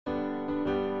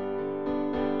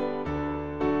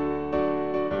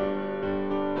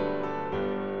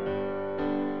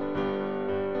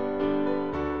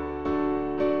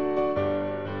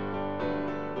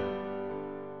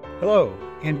Hello,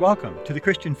 and welcome to the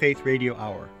Christian Faith Radio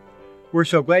Hour. We're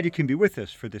so glad you can be with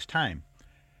us for this time.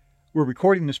 We're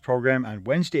recording this program on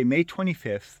Wednesday, May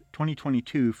 25th,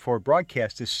 2022, for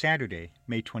broadcast this Saturday,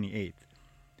 May 28th.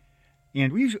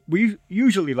 And we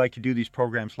usually like to do these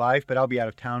programs live, but I'll be out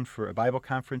of town for a Bible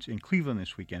conference in Cleveland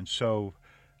this weekend, so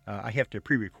I have to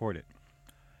pre-record it.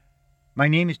 My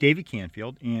name is David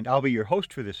Canfield, and I'll be your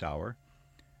host for this hour.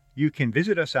 You can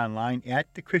visit us online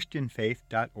at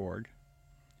thechristianfaith.org.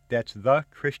 That's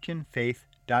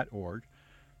thechristianfaith.org.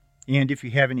 And if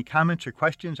you have any comments or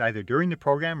questions, either during the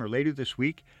program or later this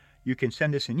week, you can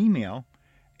send us an email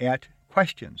at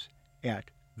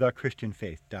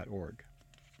questions@thechristianfaith.org.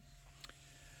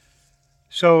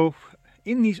 So,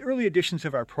 in these early editions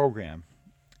of our program,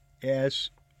 as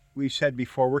we said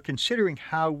before, we're considering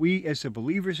how we as the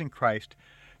believers in Christ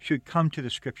should come to the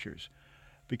Scriptures,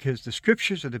 because the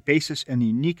Scriptures are the basis and the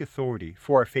unique authority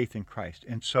for our faith in Christ.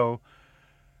 And so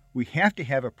we have to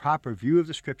have a proper view of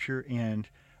the Scripture and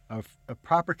a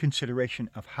proper consideration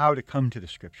of how to come to the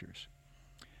Scriptures.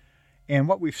 And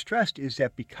what we've stressed is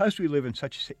that because we live in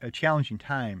such challenging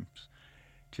times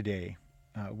today,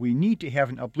 we need to have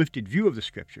an uplifted view of the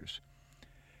Scriptures.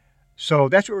 So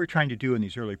that's what we're trying to do in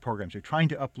these early programs. We're trying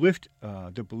to uplift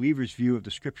the believer's view of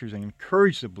the Scriptures and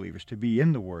encourage the believers to be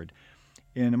in the Word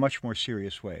in a much more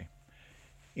serious way.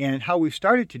 And how we've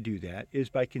started to do that is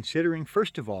by considering,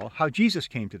 first of all, how Jesus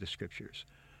came to the Scriptures.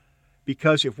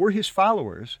 Because if we're his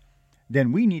followers,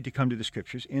 then we need to come to the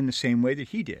Scriptures in the same way that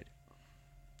he did.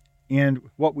 And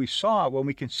what we saw when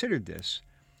we considered this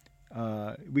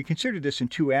in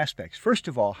two aspects. First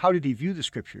of all, how did he view the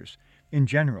Scriptures in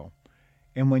general?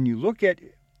 And when you look at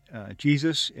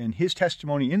Jesus and his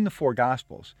testimony in the four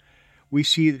Gospels, we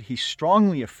see that he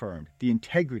strongly affirmed the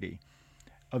integrity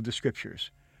of the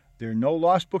Scriptures. There are no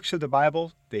lost books of the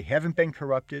Bible. They haven't been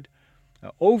corrupted.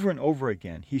 Over and over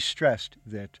again, he stressed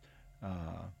that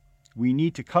we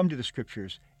need to come to the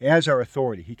Scriptures as our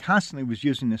authority. He constantly was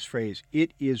using this phrase,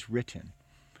 "it is written,"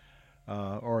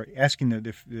 or asking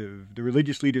the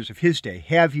religious leaders of his day,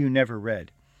 "have you never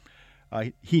read?"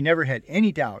 He never had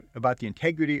any doubt about the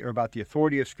integrity or about the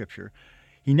authority of Scripture.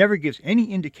 He never gives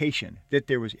any indication that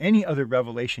there was any other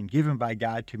revelation given by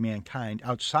God to mankind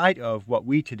outside of what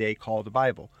we today call the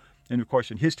Bible. And of course,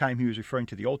 in his time, he was referring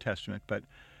to the Old Testament, but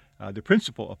the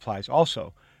principle applies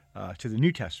also to the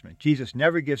New Testament. Jesus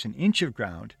never gives an inch of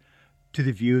ground to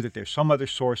the view that there's some other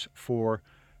source for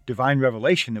divine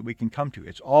revelation that we can come to.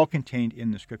 It's all contained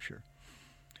in the Scripture.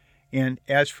 And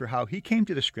as for how he came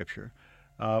to the Scripture,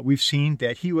 we've seen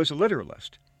that he was a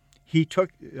literalist. He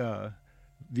took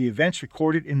the events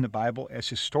recorded in the Bible as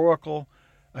historical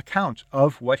accounts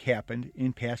of what happened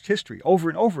in past history. Over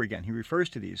and over again, he refers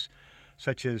to these,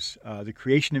 such as the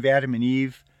creation of Adam and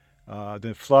Eve,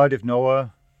 the flood of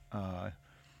Noah,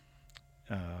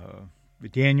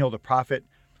 Daniel the prophet,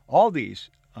 all these,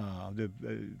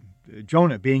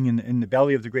 Jonah being in the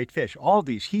belly of the great fish, all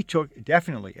these he took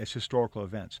definitely as historical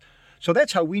events. So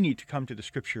that's how we need to come to the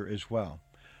Scripture as well.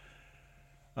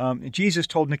 Jesus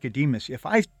told Nicodemus, "If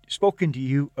I've spoken to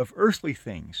you of earthly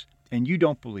things and you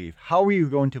don't believe, how are you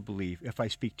going to believe if I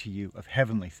speak to you of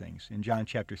heavenly things?" In John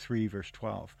chapter 3, verse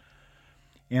 12.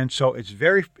 And so it's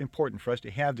very important for us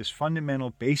to have this fundamental,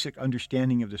 basic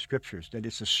understanding of the Scriptures, that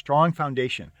it's a strong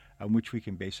foundation on which we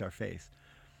can base our faith.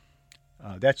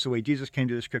 That's the way Jesus came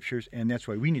to the Scriptures, and that's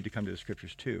why we need to come to the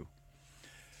Scriptures too.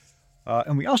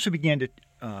 And we also began to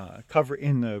cover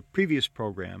in the previous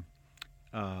program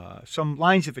some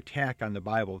lines of attack on the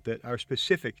Bible that are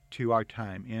specific to our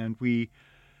time. And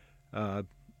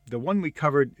the one we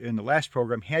covered in the last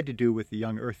program had to do with the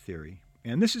young earth theory.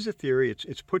 And this is a theory,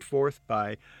 it's put forth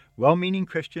by well-meaning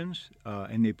Christians,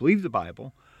 and they believe the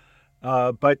Bible,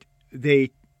 but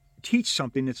they teach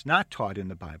something that's not taught in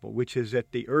the Bible, which is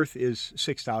that the earth is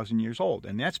 6,000 years old.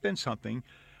 And that's been something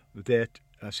that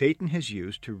Satan has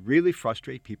used to really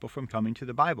frustrate people from coming to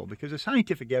the Bible, because the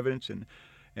scientific evidence, and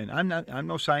I'm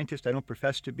no scientist, I don't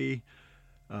profess to be,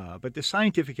 but the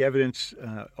scientific evidence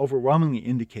overwhelmingly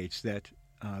indicates that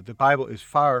the Bible is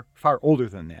far, far older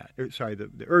than that.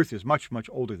 The earth is much, much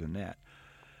older than that.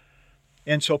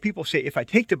 And so people say, if I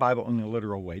take the Bible in a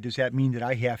literal way, does that mean that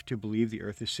I have to believe the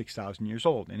earth is 6,000 years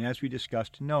old? And as we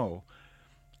discussed, no,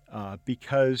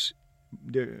 because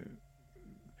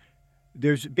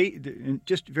there's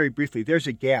just very briefly, there's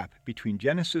a gap between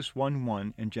Genesis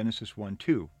 1:1 and Genesis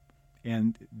 1:2.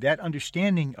 And that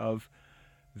understanding of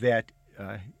that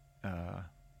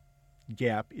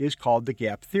gap is called the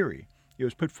gap theory. It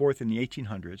was put forth in the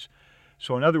 1800s.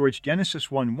 So in other words,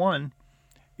 Genesis 1:1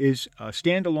 is a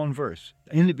standalone verse.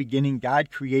 In the beginning,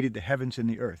 God created the heavens and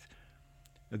the earth.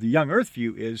 The young earth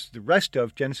view is the rest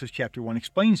of Genesis chapter 1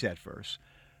 explains that verse.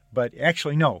 But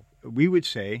actually, no. We would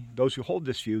say, those who hold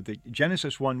this view, that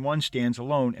Genesis 1:1 stands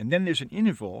alone, and then there's an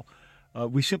interval.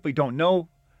 We simply don't know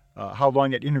how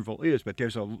long that interval is, but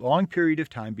there's a long period of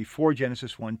time before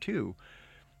Genesis 1:2.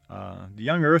 The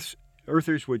young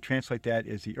earthers would translate that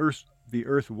as the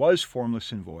earth was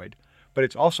formless and void, but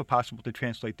it's also possible to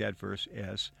translate that verse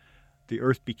as the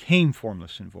earth became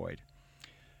formless and void.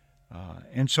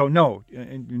 And so, no,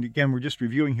 and again, we're just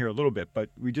reviewing here a little bit, but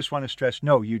we just want to stress,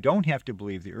 no, you don't have to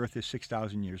believe the earth is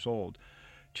 6,000 years old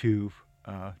to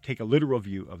take a literal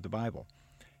view of the Bible.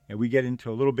 And we talked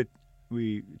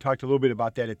a little bit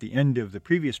about that at the end of the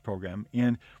previous program,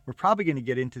 and we're probably going to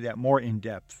get into that more in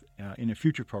depth in a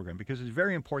future program because it's a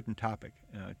very important topic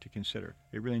to consider.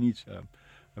 It really needs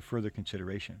a further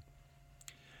consideration.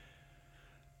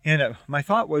 And my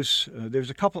thought was there's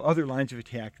a couple other lines of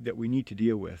attack that we need to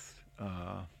deal with,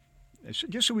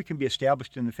 just so we can be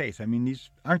established in the faith. I mean, these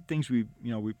aren't things we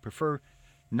prefer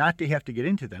not to have to get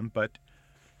into them, but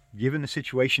given the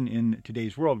situation in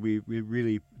today's world, we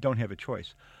really don't have a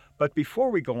choice. But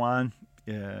before we go on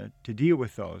to deal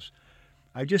with those,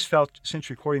 I just felt,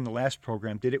 since recording the last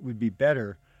program, that it would be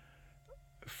better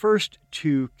first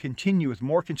to continue with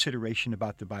more consideration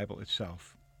about the Bible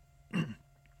itself.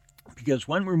 Because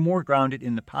when we're more grounded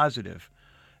in the positive,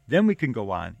 then we can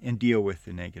go on and deal with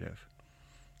the negative.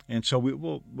 And so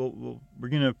we're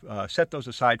going to set those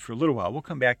aside for a little while. We'll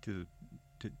come back to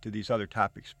these other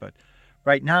topics. But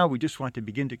right now, we just want to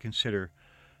begin to consider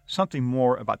something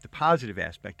more about the positive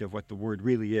aspect of what the Word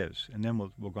really is. And then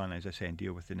we'll go on, as I say, and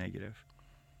deal with the negative.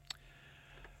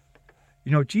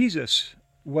 Jesus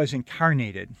was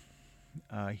incarnated.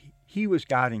 He was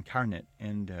God incarnate,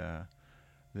 and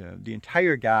the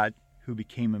entire God who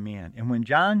became a man. And when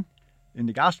John, in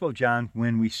the Gospel of John,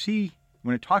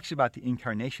 when it talks about the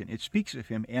incarnation, it speaks of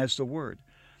him as the Word.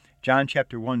 John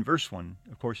chapter 1, verse 1,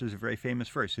 of course, is a very famous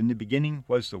verse. In the beginning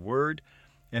was the Word,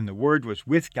 and the Word was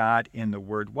with God, and the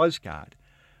Word was God.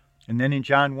 And then in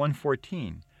John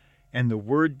 1:14, and the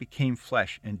Word became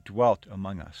flesh and dwelt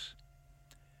among us.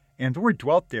 And the word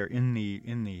dwelt there in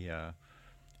the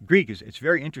Greek it's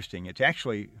very interesting. It's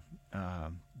actually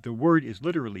the word is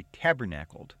literally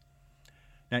tabernacled.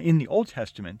 Now, in the Old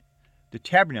Testament, the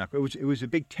tabernacle it was a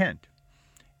big tent,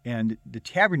 and the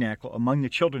tabernacle among the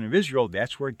children of Israel,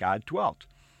 that's where God dwelt.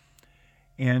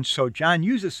 And so John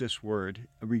uses this word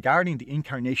regarding the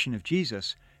incarnation of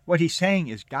Jesus. What he's saying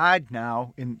is God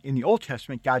now, in the Old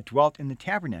Testament, God dwelt in the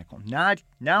tabernacle.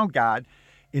 Now God,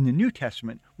 in the New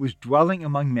Testament, was dwelling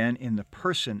among men in the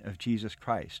person of Jesus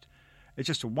Christ. It's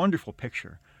just a wonderful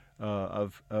picture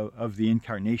of the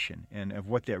incarnation and of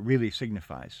what that really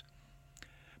signifies.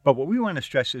 But what we want to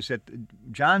stress is that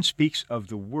John speaks of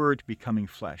the Word becoming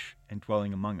flesh and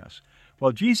dwelling among us.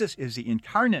 Well, Jesus is the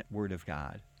incarnate Word of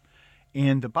God,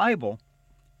 and the Bible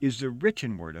is the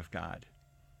written Word of God.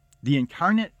 The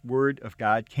incarnate Word of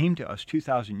God came to us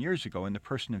 2,000 years ago in the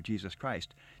person of Jesus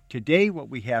Christ. Today, what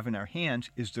we have in our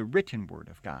hands is the written Word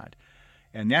of God.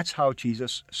 And that's how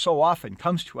Jesus so often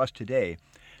comes to us today,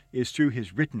 is through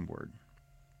his written Word.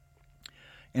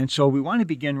 And so we want to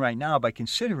begin right now by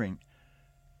considering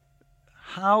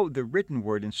how the written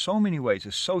Word in so many ways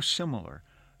is so similar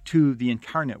to the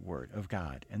incarnate Word of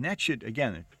God. And that should,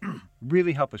 again,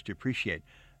 really help us to appreciate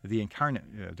the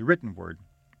written Word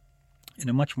in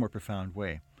a much more profound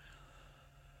way.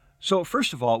 So,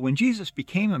 first of all, when Jesus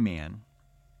became a man,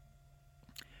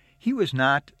 he was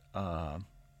not,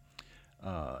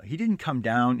 he didn't come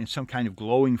down in some kind of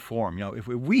glowing form. If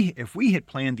we had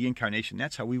planned the incarnation,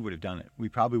 that's how we would have done it. We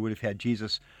probably would have had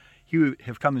Jesus, he would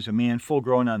have come as a man full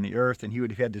grown on the earth, and he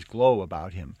would have had this glow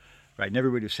about him, right? And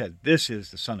everybody would have said, this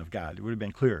is the Son of God. It would have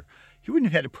been clear. He wouldn't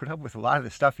have had to put up with a lot of the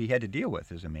stuff he had to deal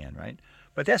with as a man, right?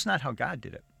 But that's not how God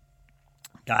did it.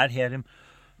 God had him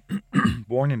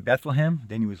born in Bethlehem,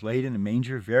 then he was laid in a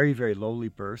manger, very, very lowly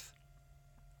birth.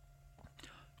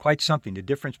 Quite something, the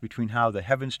difference between how the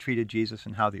heavens treated Jesus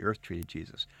and how the earth treated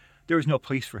Jesus. There was no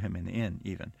place for him in the inn,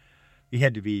 even. He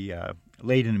had to be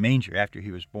laid in a manger after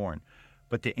he was born.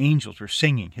 But the angels were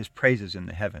singing his praises in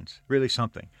the heavens. Really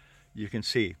something. You can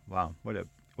see, wow, what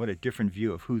a different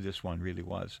view of who this one really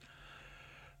was.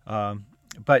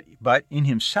 But in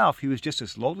himself, he was just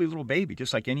this lowly little baby,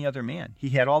 just like any other man.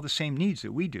 He had all the same needs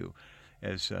that we do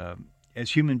as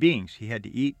human beings. He had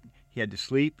to eat, he had to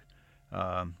sleep,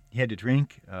 he had to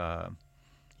drink.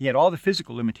 He had all the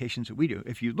physical limitations that we do.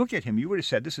 If you look at him, you would have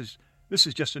said, this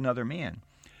is just another man.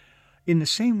 In the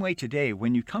same way today,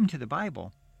 when you come to the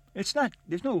Bible, there's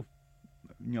no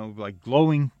like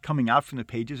glowing coming out from the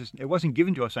pages. It wasn't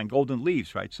given to us on golden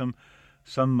leaves, right? Some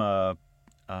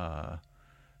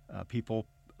people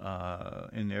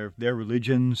in their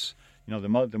religions.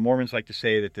 The Mormons like to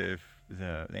say that the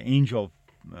angel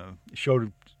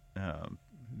showed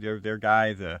their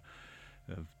guy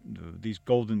these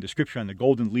the scripture on the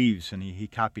golden leaves, and he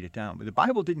copied it down. But the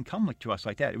Bible didn't come to us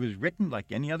like that. It was written like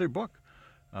any other book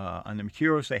on the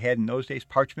materials they had in those days,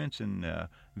 parchments and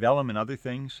vellum and other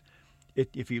things.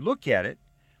 If you look at it,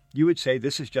 you would say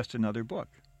this is just another book.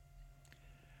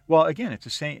 Well, again, it's the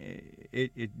same.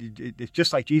 It's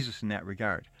just like Jesus in that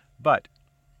regard. But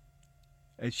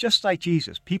it's just like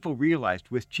Jesus. People realized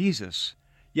with Jesus,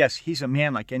 yes, he's a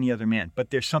man like any other man, but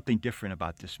there's something different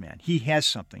about this man. He has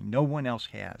something no one else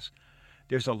has.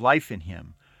 There's a life in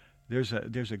him. There's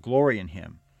a glory in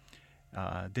him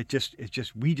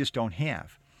that we just don't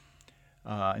have.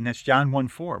 And that's John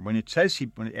 1:4. When it says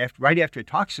right after it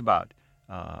talks about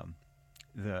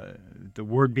the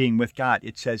Word being with God,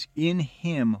 it says, "In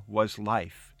him was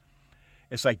life."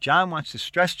 It's like John wants to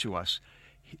stress to us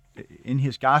in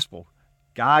his gospel,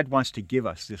 God wants to give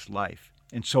us this life.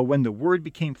 And so when the Word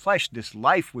became flesh, this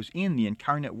life was in the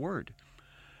incarnate Word.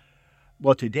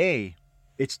 Well, today,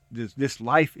 this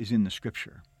life is in the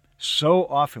Scripture. So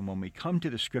often when we come to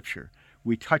the Scripture,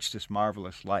 we touch this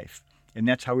marvelous life. And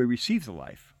that's how we receive the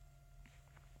life.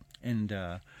 And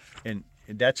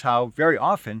that's how very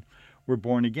often we're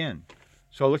born again.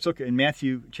 So let's look in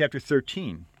Matthew chapter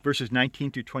 13, verses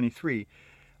 19 through 23.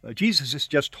 Jesus has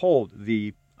just told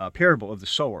the parable of the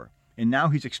sower, and now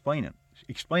he's explaining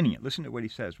it. Listen to what he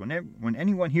says. When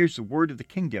anyone hears the word of the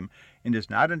kingdom and does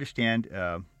not understand,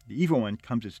 the evil one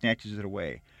comes and snatches it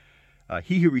away.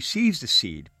 He who receives the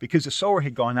seed, because the sower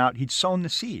had gone out, he'd sown the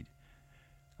seed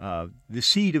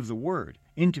of the word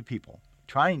into people,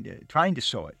 trying to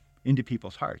sow it into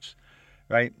people's hearts.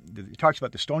 Right? It talks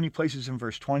about the stony places in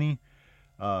verse 20.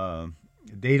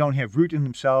 They don't have root in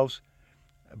themselves.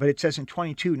 But it says in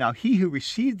 22, now he who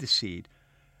received the seed,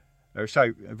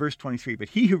 verse 23, but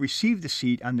he who received the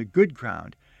seed on the good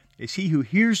ground is he who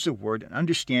hears the word and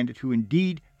understands it, who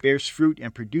indeed bears fruit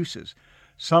and produces,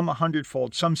 some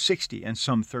 100-fold, some 60, and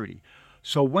some 30.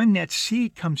 So when that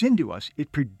seed comes into us,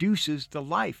 it produces the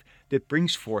life that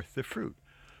brings forth the fruit.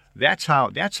 That's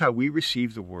how we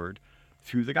receive the word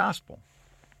through the gospel,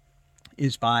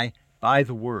 is by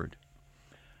the word.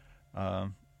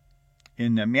 In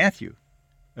 1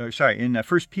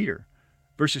 Peter,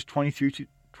 verses 22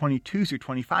 through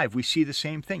 25, we see the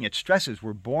same thing. It stresses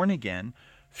we're born again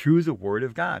through the word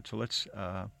of God. So let's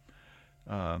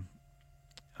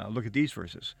look at these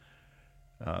verses.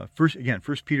 1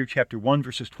 Peter chapter 1,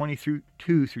 verses 22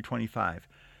 through 25.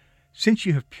 Since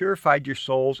you have purified your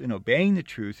souls in obeying the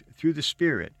truth through the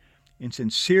Spirit, in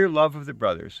sincere love of the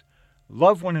brothers,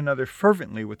 love one another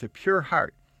fervently with a pure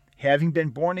heart, having been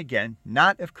born again,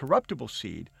 not of corruptible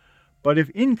seed, but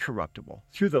of incorruptible,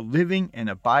 through the living and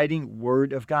abiding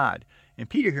Word of God. And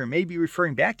Peter here may be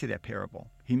referring back to that parable.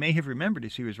 He may have remembered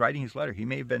as he was writing his letter. He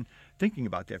may have been thinking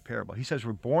about that parable. He says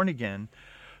we're born again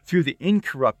through the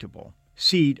incorruptible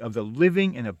seed of the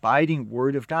living and abiding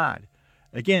Word of God.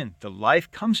 Again, the life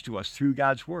comes to us through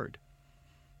God's Word.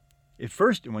 At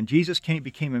first, when Jesus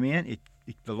became a man,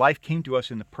 the life came to us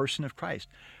in the person of Christ.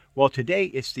 Well, today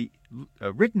it's the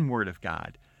written Word of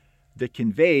God that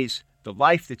conveys the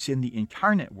life that's in the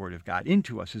incarnate Word of God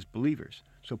into us as believers.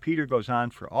 So Peter goes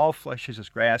on, for all flesh is as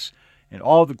grass, and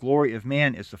all the glory of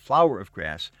man is the flower of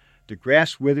grass. The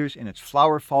grass withers and its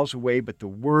flower falls away, but the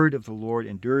word of the Lord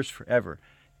endures forever.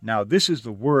 Now this is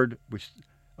the word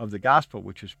of the gospel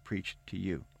which is preached to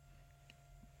you.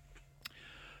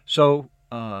 So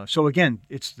again,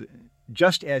 it's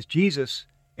just as Jesus,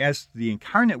 as the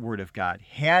incarnate Word of God,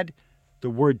 had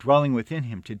the Word dwelling within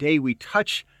him. Today we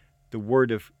touch the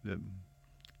Word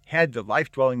had the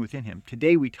life dwelling within him.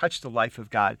 Today we touch the life of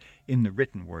God in the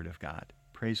written Word of God.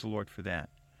 Praise the Lord for that.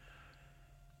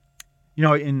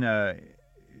 In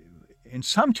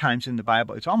sometimes in the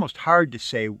Bible, it's almost hard to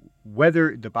say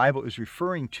whether the Bible is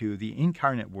referring to the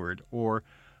incarnate Word or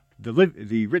the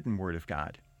written Word of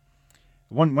God.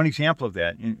 One example of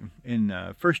that,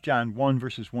 in 1 John 1,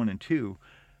 verses 1 and 2,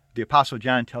 the Apostle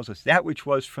John tells us, that which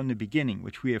was from the beginning,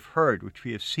 which we have heard, which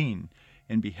we have seen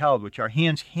and beheld, which our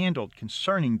hands handled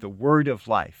concerning the word of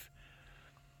life.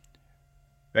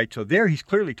 Right, so there he's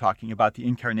clearly talking about the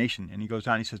incarnation, and he goes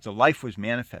on, he says, the life was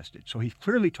manifested. So he's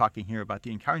clearly talking here about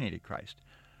the incarnated Christ.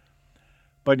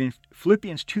 But in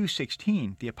Philippians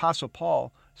 2:16, the Apostle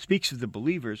Paul speaks of the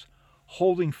believers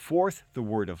holding forth the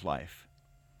word of life.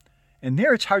 And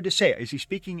there it's hard to say, is he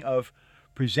speaking of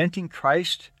presenting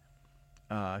Christ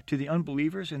to the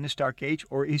unbelievers in this dark age,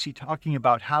 or is he talking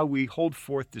about how we hold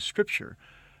forth the Scripture,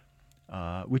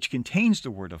 which contains the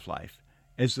word of life,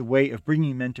 as the way of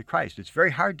bringing men to Christ. It's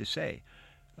very hard to say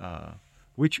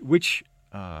which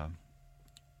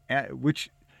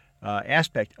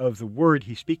aspect of the word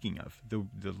he's speaking of,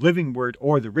 the living word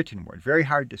or the written word. Very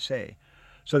hard to say.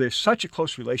 So there's such a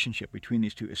close relationship between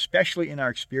these two, especially in our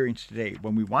experience today,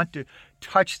 when we want to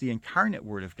touch the incarnate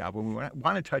Word of God, when we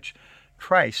want to touch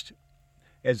Christ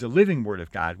as the living Word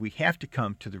of God, we have to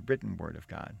come to the written Word of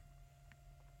God.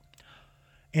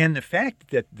 And the fact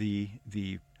that the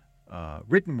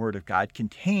written Word of God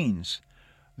contains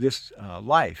this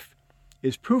life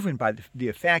is proven by the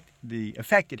effect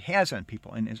it has on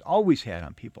people and has always had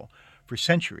on people for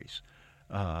centuries,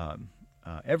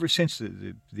 ever since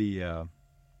the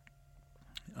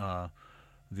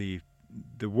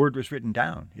word was written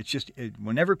down. It's just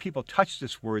whenever people touch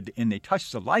this word and they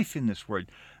touch the life in this word,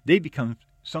 they become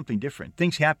something different.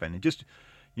 Things happen. And just,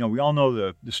 we all know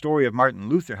the story of Martin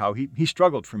Luther, how he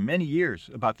struggled for many years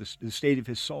about the state of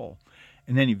his soul.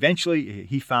 And then eventually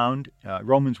he found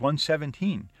Romans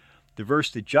 1:17, the verse,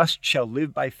 "The just shall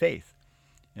live by faith,"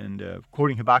 and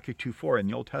quoting Habakkuk 2:4 in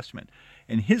the Old Testament.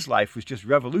 And his life was just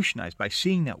revolutionized by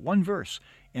seeing that one verse.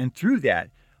 And through that,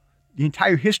 the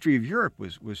entire history of Europe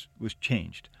was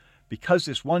changed because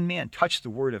this one man touched the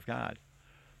Word of God.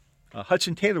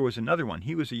 Hudson Taylor was another one.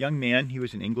 He was a young man. He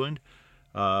was in England.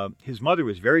 His mother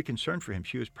was very concerned for him.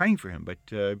 She was praying for him, but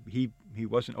he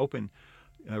wasn't open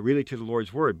really to the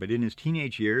Lord's Word. But in his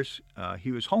teenage years,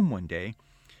 he was home one day,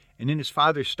 and in his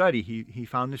father's study, he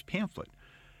found this pamphlet.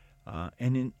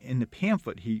 And in the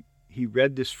pamphlet, he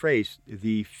read this phrase,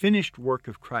 "the finished work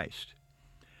of Christ."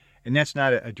 And that's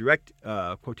not a direct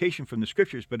quotation from the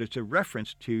Scriptures, but it's a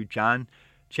reference to John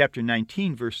chapter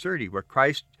 19, verse 30, where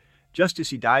Christ, just as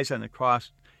he dies on the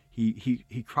cross,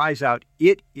 he cries out,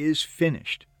 "It is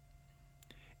finished."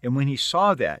 And when he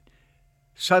saw that,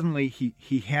 suddenly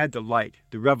he had the light,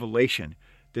 the revelation,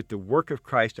 that the work of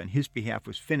Christ on his behalf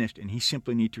was finished, and he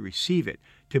simply needed to receive it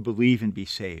to believe and be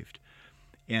saved.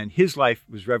 And his life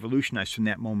was revolutionized from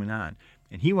that moment on.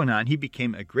 And he went on, he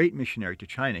became a great missionary to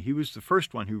China. He was the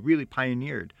first one who really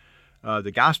pioneered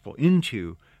the gospel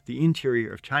into the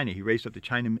interior of China. He raised up the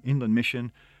China Inland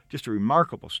Mission. Just a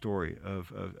remarkable story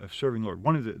of serving the Lord.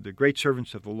 One of the great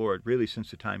servants of the Lord, really,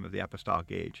 since the time of the apostolic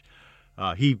age.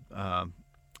 He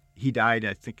died,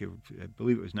 I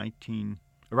believe it was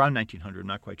around 1900, I'm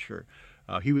not quite sure.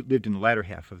 He lived in the latter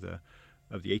half of the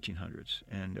 1800s.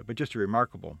 But just a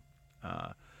remarkable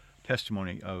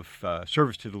testimony of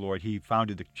service to the Lord. He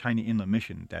founded the China Inland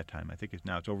Mission at that time. I think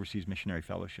it's Overseas Missionary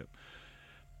Fellowship.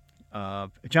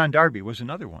 John Darby was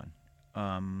another one.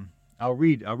 I'll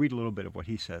read a little bit of what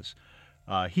he says.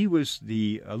 He was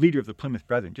the leader of the Plymouth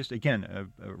Brethren. Just again,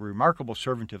 a remarkable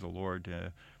servant of the Lord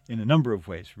in a number of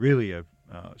ways. Really,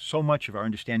 so much of our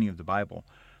understanding of the Bible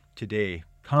today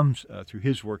comes through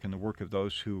his work and the work of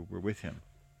those who were with him.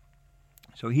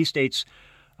 So he states.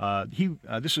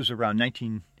 This was around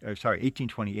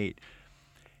 1828.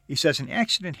 He says, "An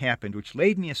accident happened which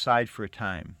laid me aside for a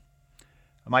time.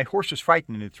 My horse was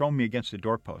frightened and had thrown me against the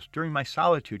doorpost. During my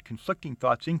solitude, conflicting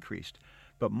thoughts increased,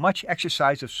 but much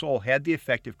exercise of soul had the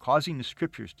effect of causing the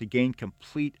Scriptures to gain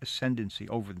complete ascendancy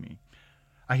over me.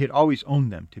 I had always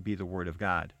owned them to be the Word of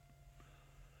God."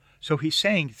 So he's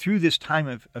saying through this time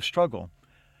of struggle,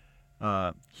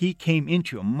 he came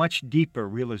into a much deeper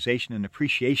realization and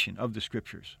appreciation of the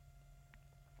Scriptures.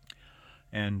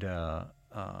 And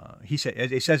he said,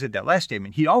 as he says at that last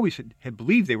statement, he always had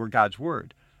believed they were God's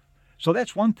Word. So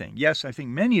that's one thing. Yes, I think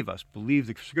many of us believe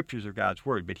the Scriptures are God's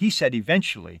Word, but he said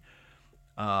eventually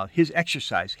his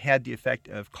exercise had the effect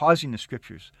of causing the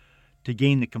Scriptures to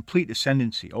gain the complete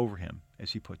ascendancy over him,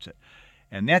 as he puts it.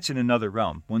 And that's in another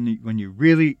realm, when you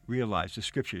really realize the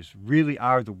Scriptures really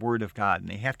are the Word of God, and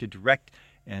they have to direct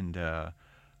and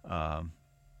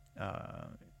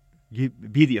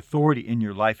be the authority in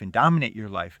your life and dominate your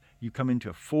life. You come into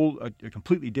a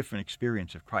completely different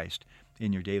experience of Christ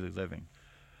in your daily living.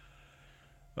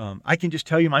 I can just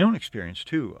tell you my own experience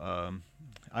too.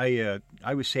 I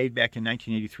was saved back in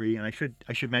 1983, and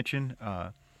I should mention,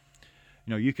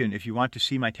 you can, if you want to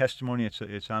see my testimony,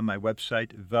 it's on my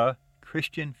website,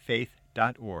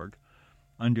 thechristianfaith.org.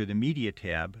 Under the media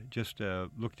tab, just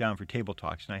look down for Table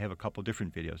Talks, and I have a couple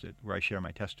different videos where I share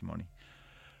my testimony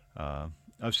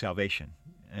of salvation.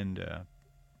 And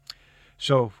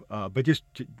but just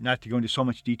not to go into so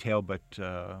much detail, but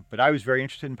I was very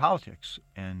interested in politics,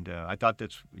 and I thought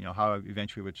that's how I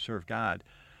eventually would serve God.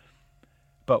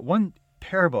 But one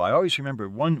parable I always remember,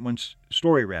 one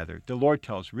story rather, the Lord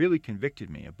tells really convicted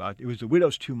me about. It was the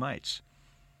widow's 2 mites.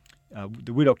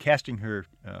 The widow casting her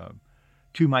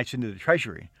 2 mites into the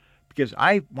treasury, because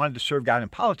I wanted to serve God in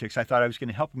politics. I thought I was going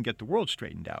to help him get the world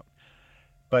straightened out.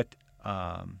 But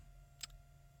I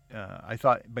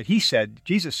thought, but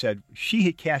Jesus said, she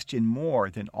had cast in more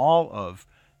than all of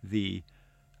the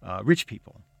rich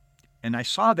people. And I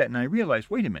saw that and I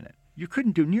realized, wait a minute, you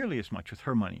couldn't do nearly as much with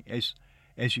her money as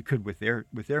you could with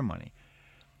their money.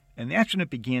 And that's when it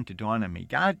began to dawn on me.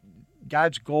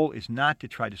 God's goal is not to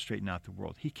try to straighten out the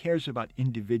world. He cares about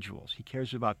individuals. He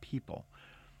cares about people.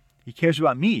 He cares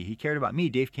about me. He cared about me,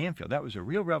 Dave Canfield. That was a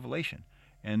real revelation.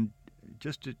 And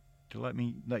just to let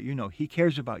you know, he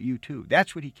cares about you too.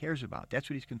 That's what he cares about. That's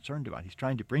what he's concerned about. He's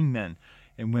trying to bring men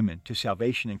and women to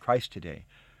salvation in Christ today.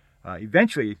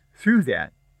 Eventually, through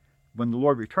that, when the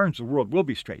Lord returns, the world will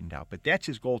be straightened out. But that's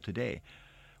his goal today.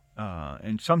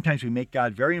 And sometimes we make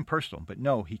God very impersonal, but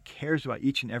no, he cares about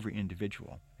each and every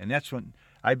individual. And that's when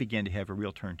I began to have a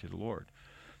real turn to the Lord.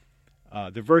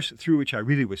 The verse through which I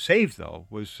really was saved, though,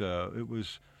 was it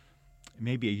was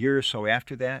maybe a year or so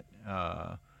after that,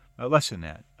 less than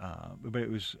that. But it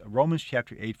was Romans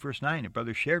chapter 8, verse 9. A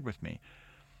brother shared with me.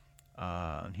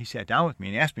 And he sat down with me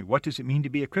and asked me, what does it mean to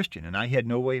be a Christian? And I had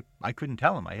no way, I couldn't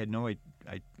tell him. I had no way.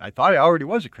 I thought I already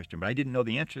was a Christian, but I didn't know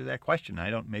the answer to that question.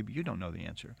 Maybe you don't know the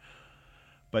answer.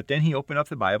 But then he opened up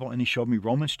the Bible and he showed me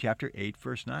Romans chapter 8,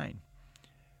 verse 9,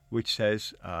 which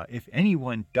says, if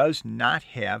anyone does not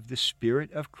have the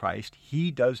Spirit of Christ, he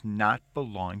does not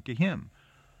belong to him.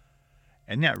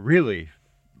 And that really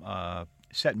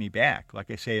set me back, like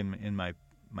I say in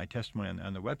my testimony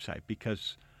on the website,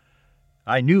 because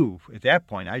I knew at that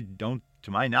point,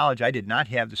 to my knowledge, I did not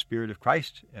have the Spirit of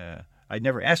Christ. I'd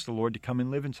never asked the Lord to come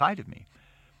and live inside of me.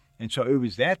 And so it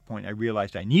was that point I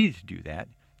realized I needed to do that.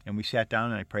 And we sat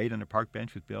down and I prayed on the park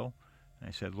bench with Bill. And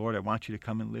I said, Lord, I want you to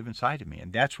come and live inside of me.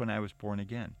 And that's when I was born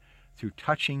again, through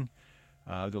touching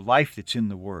the life that's in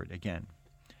the Word again.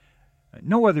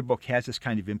 No other book has this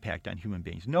kind of impact on human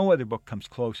beings. No other book comes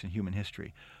close in human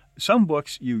history. Some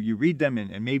books, you read them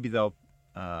and maybe they'll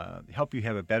help you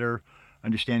have a better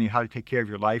understanding of how to take care of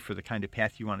your life or the kind of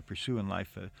path you want to pursue in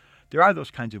life. There are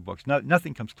those kinds of books.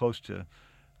 Nothing comes close to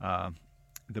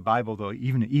the Bible, though,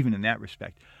 even in that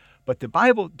respect. But the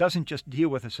Bible doesn't just deal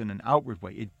with us in an outward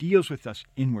way. It deals with us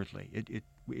inwardly.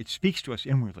 It speaks to us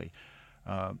inwardly.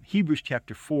 Hebrews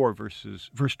chapter 4,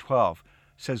 verse 12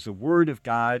 says the Word of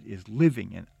God is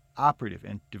living and operative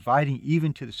and dividing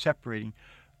even to the separating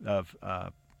of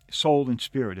soul and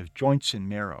spirit, of joints and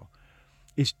marrow.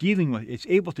 It's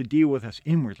able to deal with us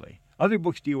inwardly. Other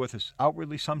books deal with us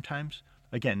outwardly sometimes.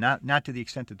 Again, not to the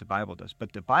extent that the Bible does,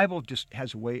 but the Bible just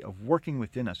has a way of working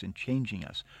within us and changing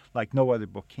us like no other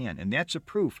book can. And that's a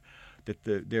proof that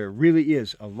there really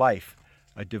is a life,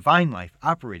 a divine life,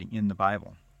 operating in the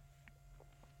Bible.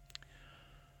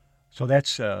 So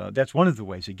that's one of the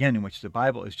ways, again, in which the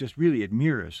Bible is just really, it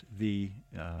mirrors the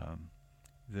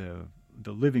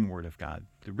living Word of God,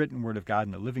 the written Word of God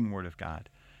and the living Word of God.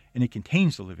 And it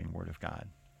contains the living Word of God.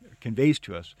 It conveys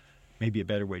to us, maybe a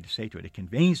better way to say to it,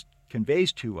 it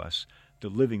conveys to us the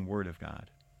living Word of God.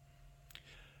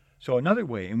 So another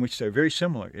way in which they're very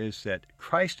similar is that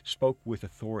Christ spoke with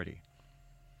authority.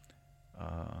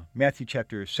 Matthew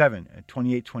chapter 7,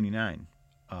 28, 29.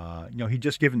 He'd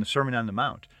just given the Sermon on the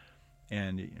Mount.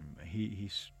 And he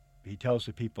tells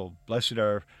the people, blessed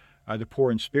are the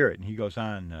poor in spirit. And he goes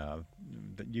on,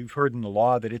 that you've heard in the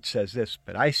law that it says this,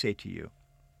 but I say to you.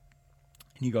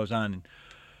 And he goes on, and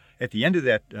at the end of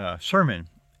that sermon,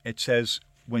 it says,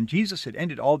 when Jesus had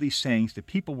ended all these sayings, the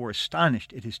people were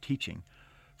astonished at his teaching,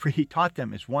 for he taught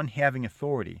them as one having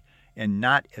authority, and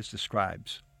not as the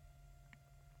scribes.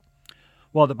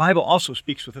 Well, the Bible also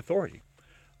speaks with authority.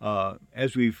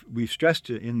 As we've stressed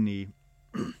in the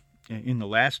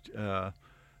last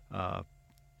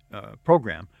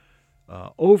program,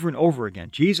 over and over again,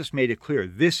 Jesus made it clear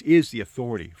this is the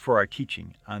authority for our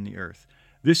teaching on the earth.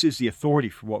 This is the authority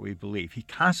for what we believe. He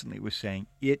constantly was saying,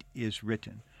 it is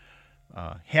written.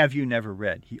 Have you never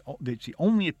read? It's the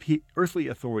only earthly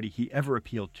authority he ever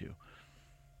appealed to.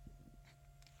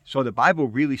 So the Bible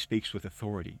really speaks with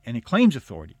authority, and it claims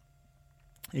authority.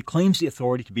 It claims the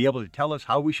authority to be able to tell us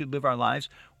how we should live our lives,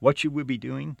 what should we be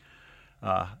doing,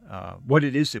 what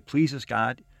it is that pleases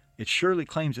God. It surely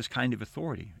claims this kind of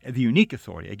authority, the unique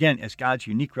authority, again, as God's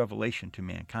unique revelation to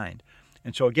mankind.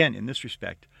 And so again, in this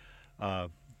respect,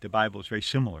 the Bible is very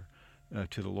similar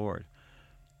to the Lord.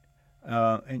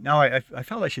 And now I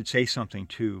felt I should say something,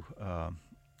 too,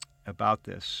 about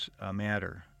this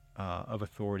matter of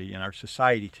authority in our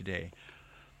society today.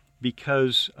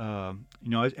 Because,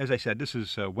 as I said, this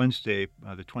is Wednesday,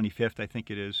 the 25th, I think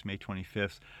it is, May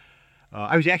 25th.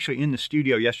 I was actually in the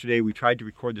studio yesterday. We tried to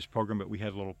record this program, but we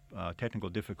had a little technical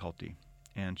difficulty.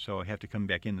 And so I have to come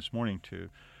back in this morning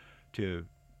to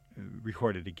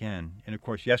recorded again. And of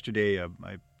course, yesterday,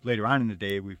 later on in the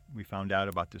day, we found out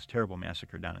about this terrible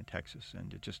massacre down in Texas,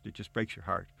 and it just breaks your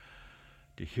heart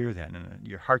to hear that, and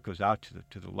your heart goes out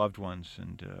to the loved ones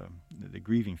and the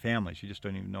grieving families. You just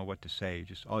don't even know what to say.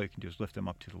 Just all you can do is lift them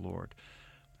up to the Lord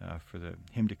for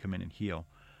Him to come in and heal.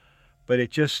 But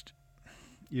it just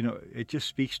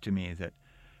speaks to me that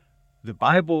the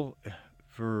Bible,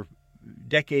 for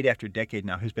decade after decade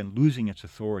now, has been losing its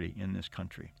authority in this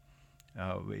country.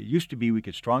 It used to be we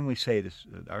could strongly say this: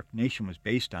 our nation was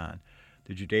based on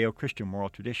the Judeo-Christian moral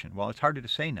tradition. Well, it's harder to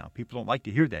say now. People don't like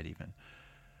to hear that even.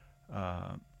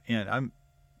 And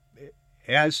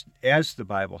as the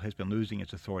Bible has been losing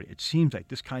its authority, it seems like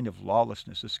this kind of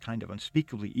lawlessness, this kind of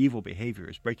unspeakably evil behavior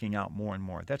is breaking out more and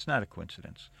more. That's not a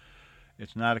coincidence.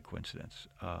 It's not a coincidence.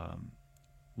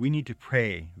 We need to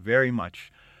pray very much.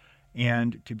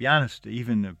 And to be honest,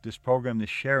 even this program, this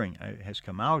sharing, has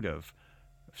come out of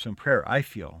some prayer. I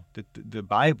feel that the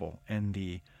Bible and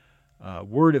the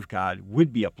Word of God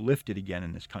would be uplifted again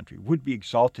in this country, would be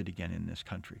exalted again in this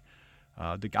country.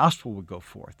 The gospel would go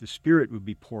forth. The Spirit would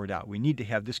be poured out. We need to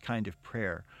have this kind of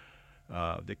prayer,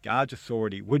 that God's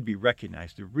authority would be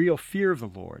recognized. The real fear of the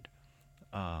Lord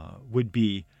would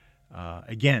be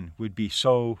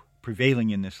so prevailing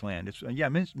in this land.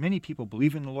 Many people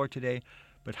believe in the Lord today,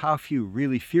 but how few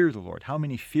really fear the Lord? How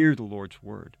many fear the Lord's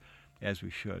word as we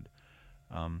should?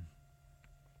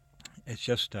 It's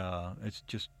just as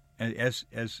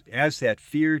that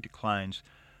fear declines,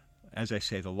 as I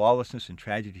say, the lawlessness and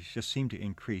tragedies just seem to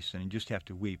increase, and you just have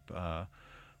to weep. The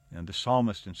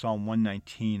psalmist in Psalm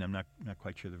 119, I'm not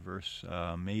quite sure the verse,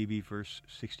 maybe verse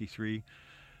 63,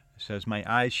 says, "My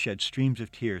eyes shed streams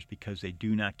of tears because they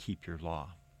do not keep your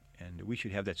law." And we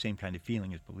should have that same kind of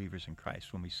feeling as believers in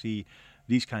Christ when we see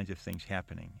these kinds of things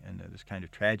happening and this kind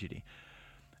of tragedy.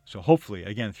 So hopefully,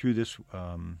 again, through these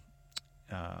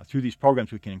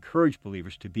programs, we can encourage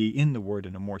believers to be in the Word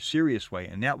in a more serious way,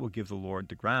 and that will give the Lord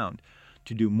the ground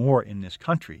to do more in this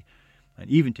country and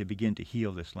even to begin to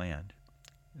heal this land.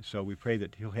 So we pray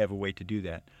that He'll have a way to do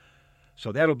that.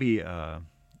 So that'll be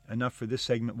enough for this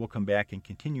segment. We'll come back and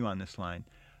continue on this line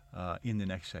in the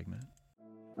next segment.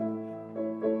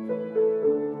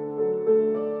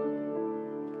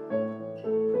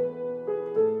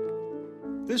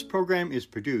 This program is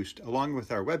produced along with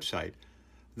our website,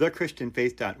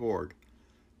 thechristianfaith.org,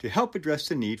 to help address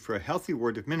the need for a healthy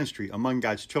word of ministry among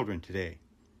God's children today.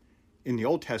 In the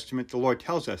Old Testament, the Lord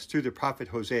tells us through the prophet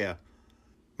Hosea,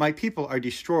 "My people are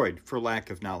destroyed for lack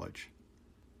of knowledge."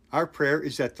 Our prayer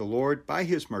is that the Lord, by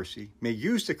His mercy, may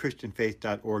use the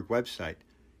ChristianFaith.org website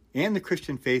and the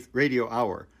Christian Faith Radio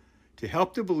Hour to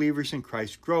help the believers in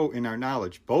Christ grow in our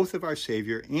knowledge both of our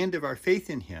Savior and of our faith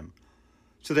in Him,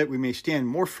 so that we may stand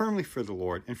more firmly for the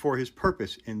Lord and for His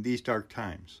purpose in these dark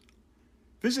times.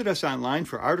 Visit us online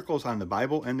for articles on the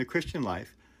Bible and the Christian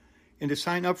life, and to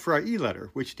sign up for our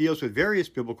e-letter, which deals with various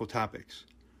biblical topics.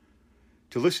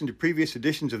 To listen to previous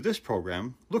editions of this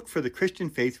program, look for the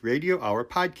Christian Faith Radio Hour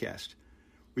podcast,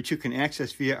 which you can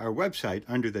access via our website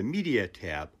under the Media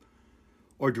tab,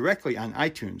 or directly on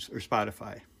iTunes or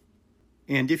Spotify.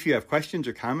 And if you have questions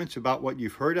or comments about what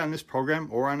you've heard on this program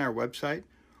or on our website,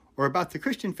 or about the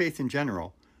Christian faith in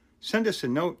general, send us a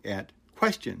note at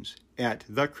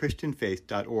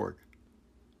questions@thechristianfaith.org.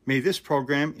 May this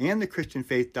program and the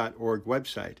ChristianFaith.org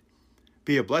website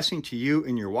be a blessing to you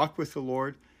in your walk with the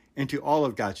Lord and to all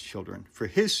of God's children, for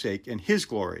His sake and His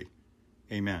glory.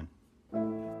 Amen.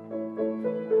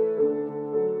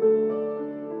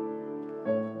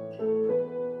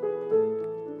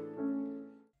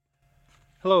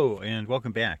 Hello, and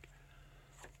welcome back.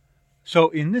 So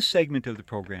in this segment of the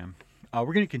program,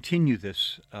 we're going to continue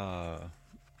this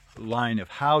line of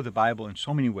how the Bible, in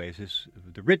so many ways,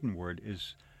 the written word,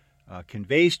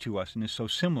 conveys to us and is so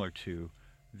similar to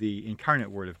the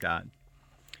incarnate Word of God.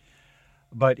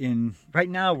 But right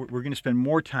now, we're going to spend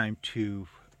more time to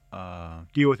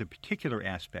deal with a particular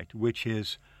aspect, which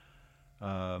is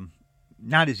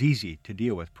not as easy to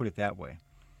deal with, put it that way.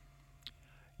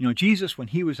 You know, Jesus, when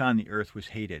He was on the earth, was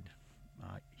hated.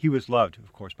 He was loved,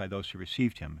 of course, by those who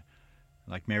received Him,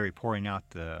 like Mary pouring out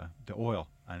the oil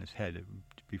on His head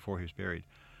before He was buried.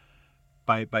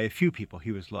 By a few people,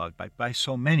 He was loved. By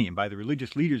so many, and by the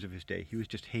religious leaders of His day, He was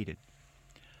just hated.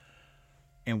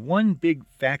 And one big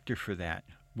factor for that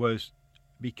was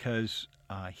because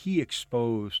He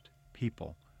exposed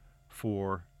people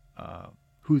for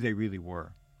who they really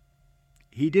were.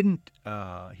 He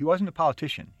wasn't a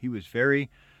politician. He was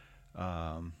very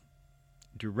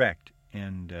direct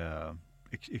and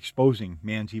exposing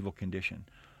man's evil condition.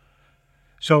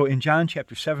 So in John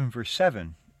chapter 7, verse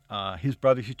 7, his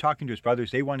brothers, he's talking to his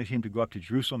brothers, they wanted him to go up to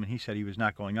Jerusalem, and he said he was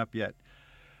not going up yet.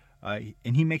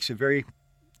 And he makes a very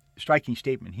striking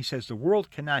statement. He says, "The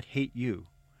world cannot hate you,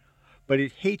 but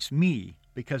it hates me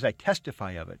because I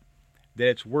testify of it, that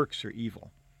its works are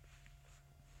evil."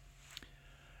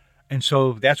 And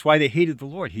so that's why they hated the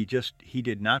Lord. He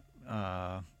did not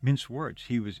mince words.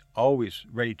 He was always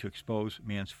ready to expose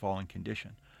man's fallen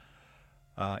condition.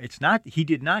 He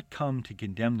did not come to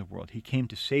condemn the world. He came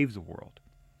to save the world.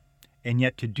 And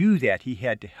yet to do that, he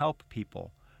had to help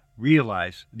people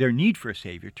realize their need for a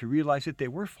Savior, to realize that they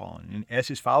were fallen. And as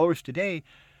his followers today,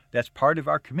 that's part of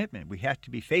our commitment. We have to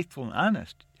be faithful and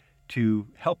honest to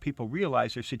help people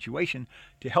realize their situation,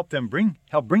 to help bring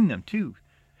them to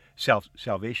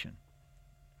salvation.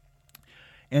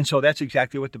 And so that's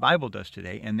exactly what the Bible does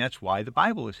today, and that's why the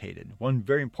Bible is hated. One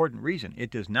very important reason: it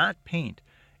does not paint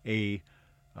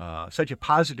such a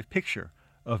positive picture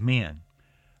of man,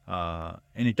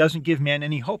 and it doesn't give man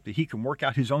any hope that he can work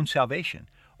out his own salvation.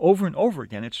 Over and over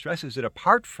again, it stresses that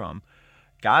apart from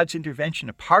God's intervention,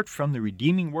 apart from the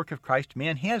redeeming work of Christ,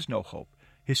 man has no hope.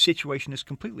 His situation is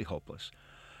completely hopeless.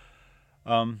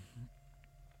 And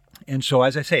so,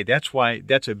 as I say, that's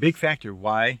a big factor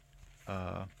why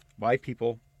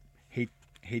people hate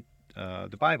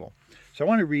the Bible. So I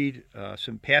want to read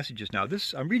some passages now.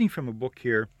 I'm reading from a book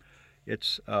here.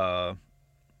 It's called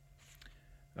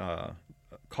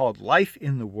Life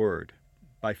in the Word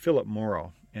by Philip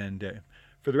Morrow. And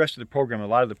for the rest of the program, a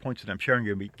lot of the points that I'm sharing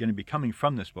are going to be coming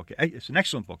from this book. It's an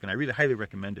excellent book, and I really highly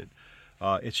recommend it.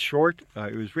 It's short.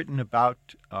 It was written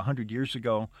about 100 years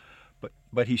ago,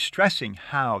 but he's stressing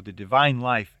how the divine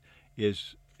life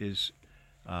is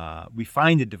we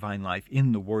find the divine life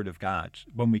in the Word of God.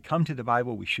 When we come to the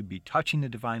Bible, we should be touching the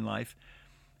divine life.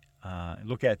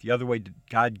 Look at it the other way.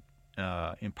 God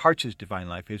imparts his divine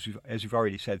life, as we've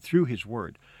already said, through his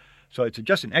Word. So it's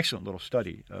just an excellent little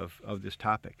study of this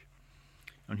topic.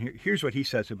 And here's what he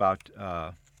says about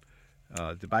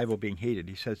the Bible being hated.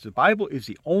 He says, "The Bible is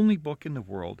the only book in the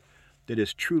world that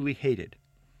is truly hated.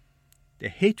 The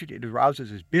hatred it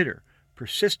arouses is bitter,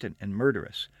 persistent, and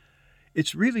murderous.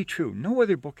 It's really true. No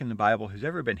other book in the Bible has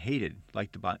ever been hated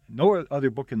like the Bible. No other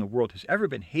book in the world has ever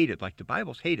been hated like the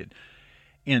Bible's hated.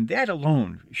 And that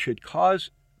alone should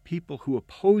cause people who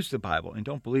oppose the Bible and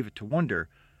don't believe it to wonder,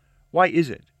 why is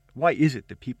it? Why is it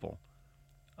that people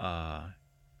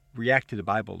react to the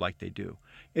Bible like they do?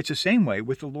 It's the same way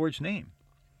with the Lord's name.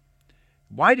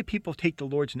 Why do people take the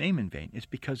Lord's name in vain? It's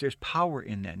because there's power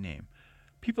in that name.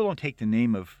 People don't take the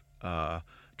name of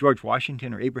George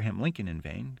Washington or Abraham Lincoln in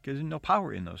vain, because there's no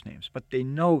power in those names. But they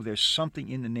know there's something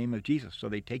in the name of Jesus, so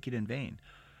they take it in vain.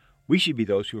 We should be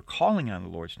those who are calling on the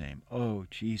Lord's name. Oh,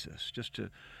 Jesus, just to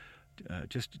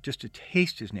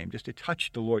taste his name, just to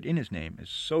touch the Lord in his name is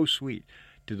so sweet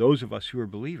to those of us who are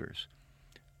believers.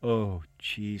 Oh,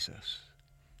 Jesus,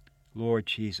 Lord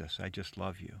Jesus, I just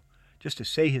love you. Just to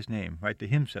say his name, right? The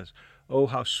hymn says, "Oh,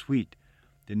 how sweet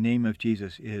the name of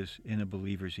Jesus is in a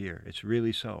believer's ear." It's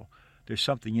really so. There's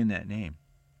something in that name.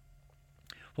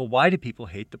 Well, why do people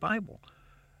hate the Bible?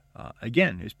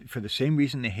 Again, it's for the same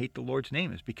reason they hate the Lord's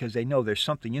name, is because they know there's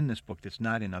something in this book that's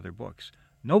not in other books.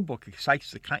 No book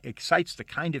excites the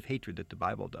kind of hatred that the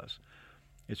Bible does.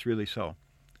 It's really so.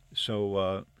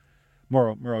 So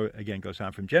Morrow again goes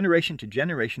on, "From generation to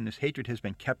generation, this hatred has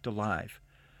been kept alive.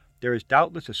 There is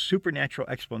doubtless a supernatural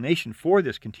explanation for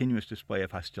this continuous display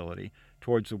of hostility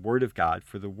towards the Word of God,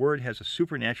 for the Word has a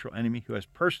supernatural enemy who has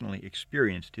personally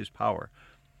experienced his power."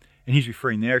 And he's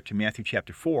referring there to Matthew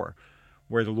chapter 4,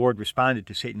 where the Lord responded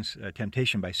to Satan's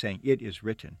temptation by saying, "It is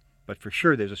written." But for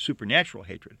sure there's a supernatural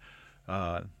hatred,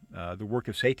 the work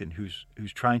of Satan, who's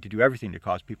trying to do everything to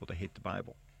cause people to hate the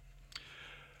Bible.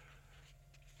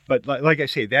 But like I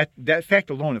say, that fact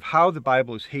alone of how the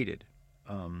Bible is hated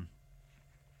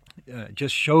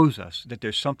just shows us that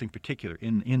there's something particular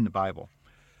in the Bible.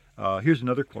 Here's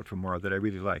another quote from Morrow that I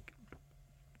really like.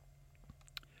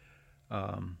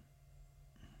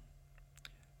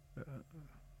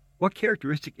 "What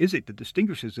characteristic is it that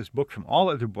distinguishes this book from all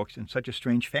other books in such a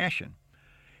strange fashion?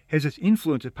 Has its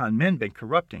influence upon men been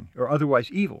corrupting or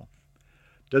otherwise evil?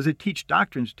 Does it teach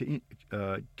doctrines to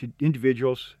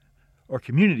individuals or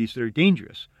communities that are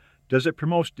dangerous? Does it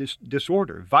promote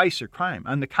disorder, vice, or crime?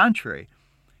 On the contrary,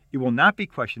 it will not be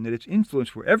questioned that its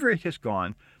influence wherever it has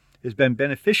gone has been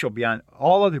beneficial beyond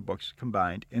all other books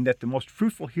combined, and that the most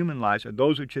fruitful human lives are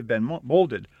those which have been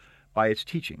molded by its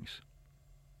teachings.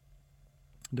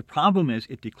 The problem is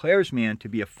it declares man to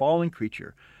be a fallen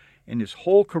creature, and his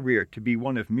whole career to be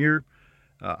one of mere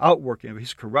outworking of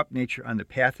his corrupt nature on the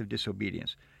path of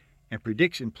disobedience, and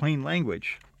predicts in plain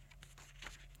language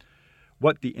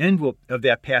what the end of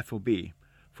that path will be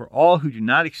for all who do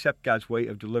not accept God's way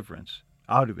of deliverance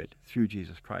out of it through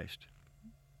Jesus Christ.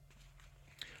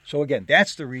 So again,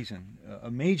 that's the reason,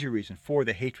 a major reason for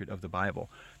the hatred of the Bible,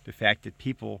 the fact that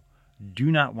people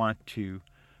do not want to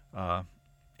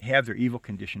have their evil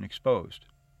condition exposed.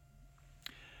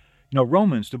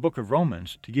 Romans, the book of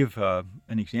Romans, to give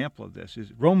an example of this,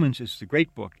 Romans is the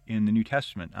great book in the New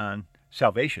Testament on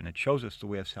salvation. It shows us the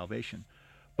way of salvation.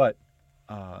 But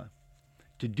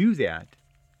to do that,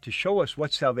 to show us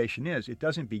what salvation is, it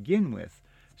doesn't begin with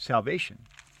salvation.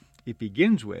 It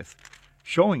begins with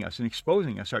showing us and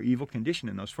exposing us our evil condition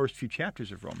in those first few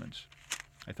chapters of Romans.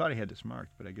 I thought I had this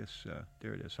marked, but I guess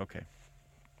there it is. Okay.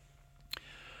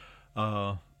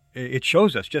 It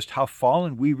shows us just how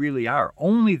fallen we really are.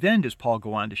 Only then does Paul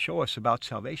go on to show us about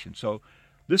salvation. So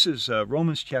this is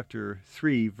Romans chapter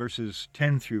 3, verses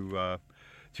 10 through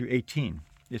 18.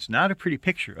 It's not a pretty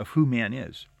picture of who man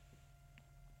is.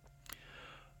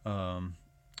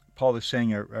 Paul is saying,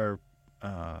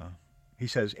 he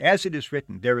says, as it is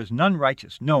written, there is none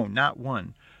righteous, no, not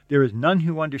one. There is none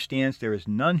who understands, there is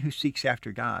none who seeks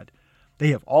after God. They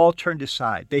have all turned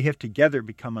aside. They have together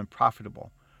become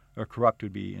unprofitable. Or corrupt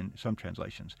would be in some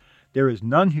translations. There is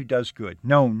none who does good,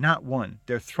 no, not one.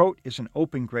 Their throat is an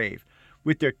open grave.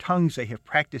 With their tongues they have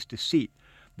practiced deceit.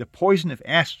 The poison of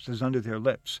asps is under their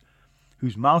lips,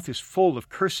 whose mouth is full of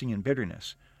cursing and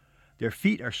bitterness. Their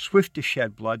feet are swift to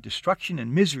shed blood. Destruction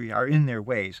and misery are in their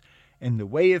ways, and the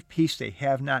way of peace they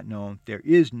have not known. There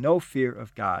is no fear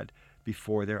of God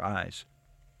before their eyes.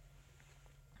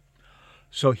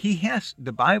 So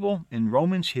the Bible in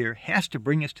Romans here has to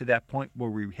bring us to that point where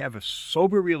we have a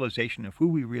sober realization of who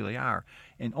we really are.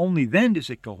 And only then does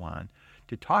it go on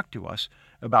to talk to us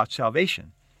about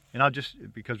salvation. And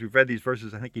because we've read these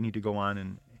verses, I think you need to go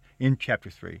on in chapter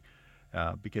 3.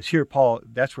 Because here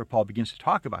that's where Paul begins to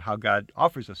talk about how God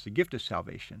offers us the gift of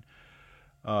salvation.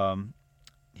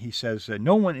 He says,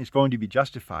 no one is going to be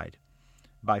justified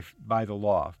by the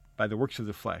law, by the works of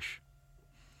the flesh.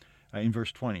 In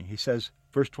verse 20, he says,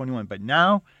 verse 21, but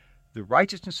now the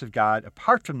righteousness of God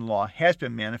apart from the law has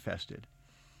been manifested,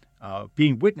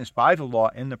 being witnessed by the law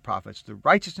and the prophets, the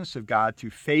righteousness of God through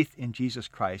faith in Jesus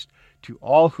Christ to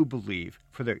all who believe,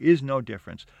 for there is no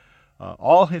difference.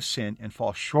 All have sinned and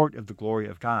fall short of the glory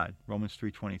of God, Romans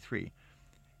 3:23.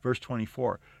 Verse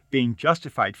 24, being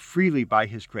justified freely by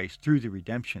his grace through the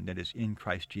redemption that is in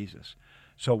Christ Jesus.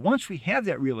 So once we have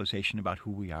that realization about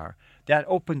who we are, that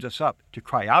opens us up to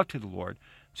cry out to the Lord,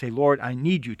 say, Lord, I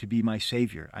need you to be my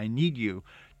Savior. I need you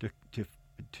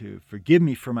to forgive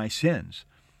me for my sins.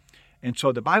 And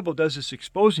so the Bible does this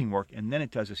exposing work, and then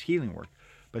it does this healing work.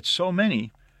 But so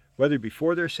many, whether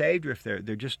before they're saved or if they're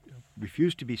just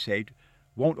refuse to be saved,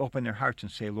 won't open their hearts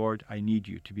and say, Lord, I need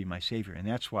you to be my Savior. And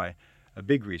that's why a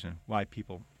big reason why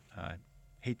people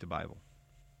hate the Bible.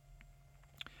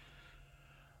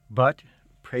 But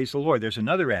praise the Lord, there's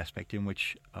another aspect in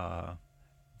which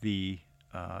the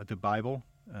Bible,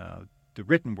 the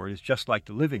written word, is just like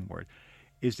the living word,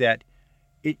 is that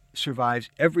it survives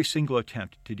every single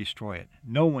attempt to destroy it.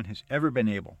 No one has ever been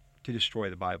able to destroy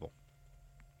the Bible.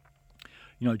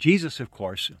 Jesus, of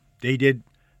course, they did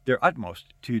their utmost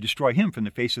to destroy him from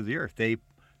the face of the earth.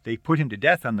 They put him to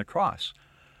death on the cross.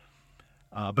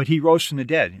 But he rose from the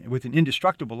dead with an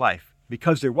indestructible life,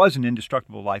 because there was an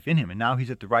indestructible life in him, and now he's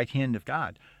at the right hand of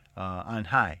God on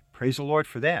high. Praise the Lord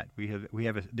for that.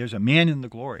 There's a man in the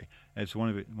glory, as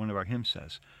one of our hymns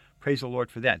says. Praise the Lord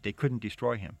for that. They couldn't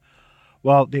destroy him.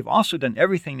 Well, they've also done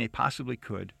everything they possibly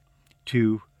could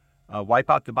to wipe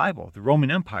out the Bible. The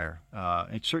Roman Empire,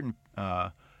 at certain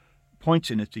points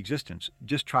in its existence,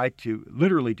 just tried to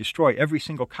literally destroy every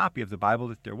single copy of the Bible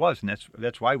that there was, and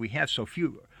that's why we have so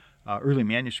few early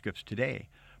manuscripts today.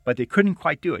 But they couldn't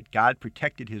quite do it. God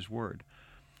protected his word.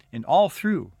 And all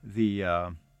through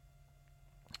the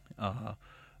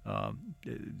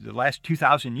last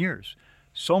 2,000 years,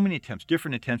 so many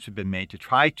different attempts have been made to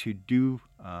try to do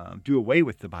away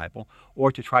with the Bible,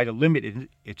 or to try to limit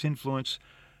its influence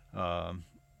in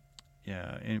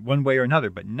one way or another.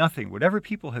 But nothing, whatever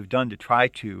people have done to try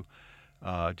to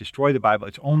destroy the Bible,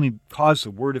 it's only caused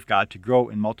the Word of God to grow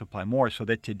and multiply more, so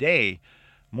that today,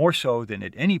 more so than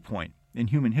at any point in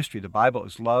human history, the Bible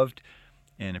is loved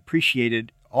and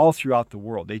appreciated all throughout the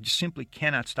world. They just simply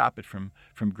cannot stop it from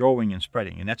growing and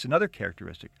spreading. And that's another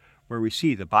characteristic where we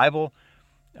see the Bible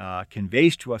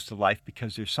conveys to us the life,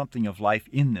 because there's something of life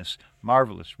in this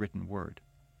marvelous written word.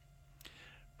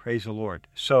 Praise the Lord.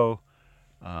 So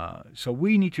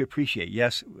we need to appreciate,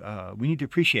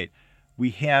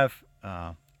 we have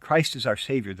Christ as our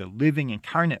Savior, the living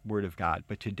incarnate Word of God.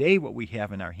 But today what we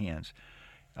have in our hands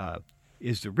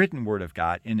is the written Word of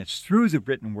God, and it's through the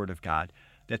written Word of God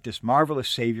that this marvelous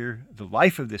Savior, the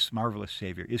life of this marvelous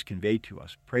Savior, is conveyed to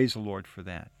us. Praise the Lord for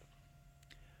that.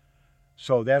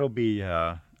 So that'll be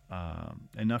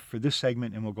enough for this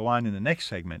segment, and we'll go on in the next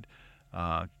segment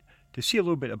to see a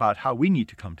little bit about how we need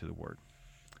to come to the Word.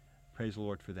 Praise the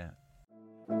Lord for that.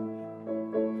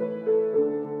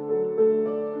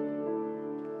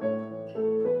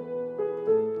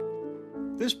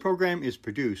 This program is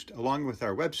produced along with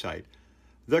our website,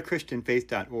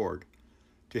 thechristianfaith.org,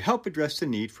 to help address the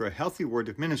need for a healthy word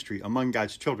of ministry among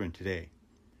God's children today.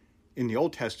 In the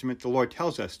Old Testament, the Lord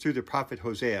tells us through the prophet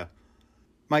Hosea,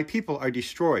 "My people are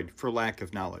destroyed for lack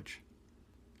of knowledge."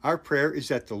 Our prayer is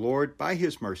that the Lord, by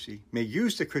His mercy, may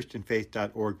use the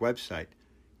ChristianFaith.org website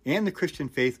and the Christian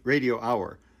Faith Radio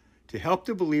Hour to help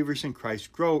the believers in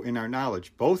Christ grow in our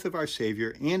knowledge both of our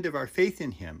Savior and of our faith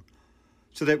in Him,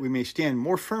 so that we may stand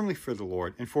more firmly for the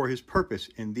Lord and for His purpose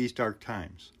in these dark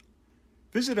times.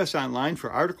 Visit us online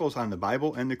for articles on the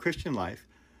Bible and the Christian life,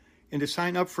 and to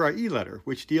sign up for our e-letter,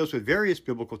 which deals with various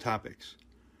biblical topics.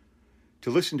 To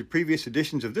listen to previous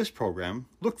editions of this program,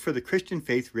 look for the Christian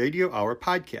Faith Radio Hour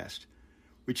podcast,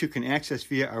 which you can access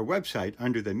via our website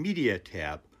under the Media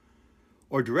tab,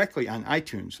 or directly on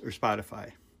iTunes or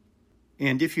Spotify.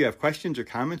 And if you have questions or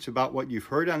comments about what you've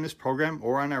heard on this program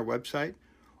or on our website,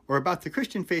 or about the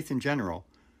Christian faith in general,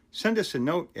 send us a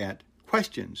note at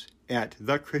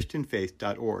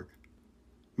questions@thechristianfaith.org.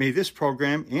 May this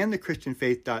program and the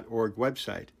ChristianFaith.org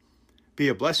website be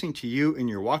a blessing to you in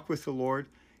your walk with the Lord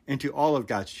and to all of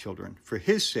God's children, for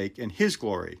His sake and His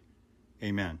glory.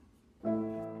 Amen.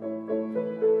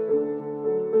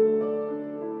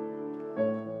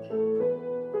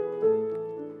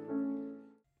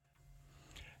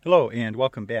 Hello, and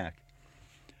welcome back.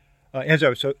 As I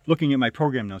was looking at my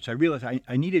program notes, I realized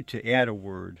I needed to add a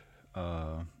word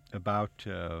about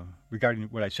regarding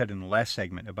what I said in the last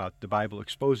segment about the Bible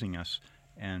exposing us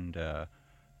and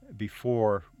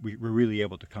before we're really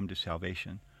able to come to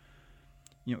salvation.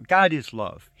 You know, God is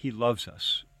love. He loves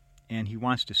us, and He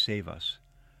wants to save us.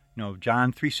 You know,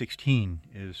 John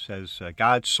 3:16 says,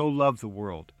 God so loved the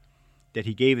world that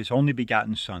He gave His only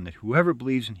begotten Son, that whoever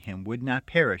believes in Him would not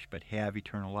perish but have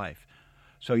eternal life.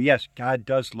 So yes, God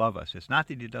does love us. It's not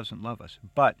that He doesn't love us,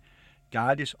 but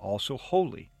God is also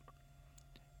holy.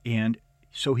 And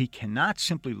so He cannot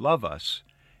simply love us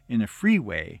in a free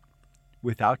way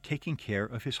without taking care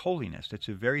of His holiness.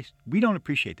 We don't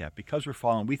appreciate that. Because we're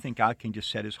fallen, we think God can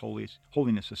just set His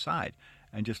holiness aside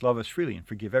and just love us freely and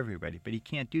forgive everybody. But He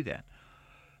can't do that.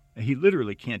 He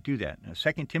literally can't do that. Now,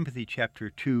 2 Timothy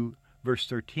chapter 2, verse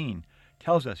 13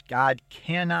 tells us God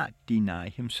cannot deny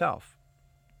Himself.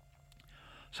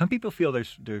 Some people feel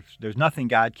there's nothing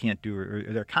God can't do, or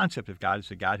their concept of God is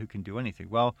a God who can do anything.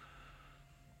 Well,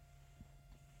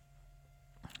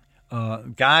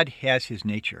 God has His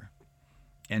nature,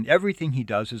 and everything He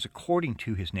does is according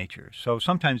to His nature. So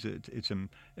sometimes it's a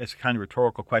kind of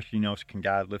rhetorical question. You know, can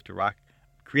God lift a rock,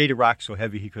 create a rock so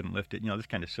heavy He couldn't lift it? You know, this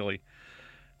kind of silly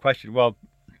question. Well,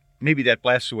 maybe that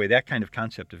blasts away that kind of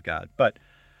concept of God, but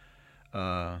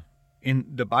in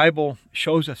the Bible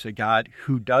shows us a God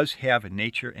who does have a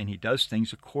nature, and He does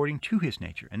things according to His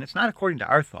nature. And it's not according to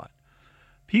our thought.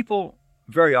 People,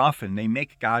 very often, they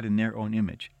make God in their own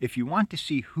image. If you want to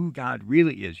see who God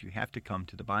really is, you have to come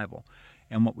to the Bible.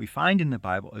 And what we find in the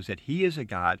Bible is that He is a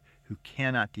God who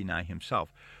cannot deny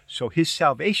Himself. So His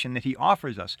salvation that He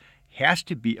offers us has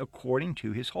to be according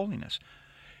to His holiness.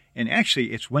 And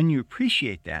actually, it's when you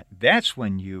appreciate that, that's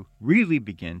when you really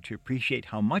begin to appreciate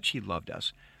how much He loved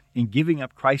us in giving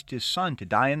up Christ His Son to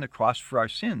die on the cross for our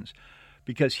sins,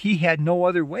 because He had no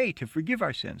other way to forgive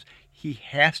our sins. He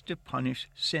has to punish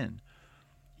sin.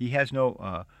 He has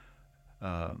no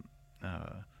other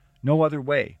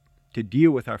way to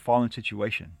deal with our fallen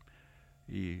situation.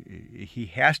 He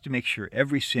has to make sure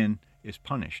every sin is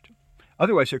punished.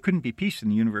 Otherwise, there couldn't be peace in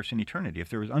the universe in eternity. If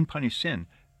there was unpunished sin,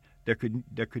 there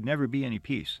could never be any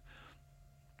peace.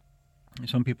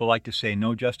 Some people like to say,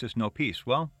 no justice, no peace.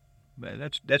 Well,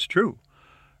 that's true,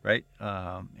 right?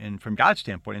 And from God's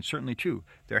standpoint, it's certainly true.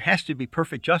 There has to be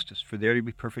perfect justice for there to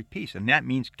be perfect peace. And that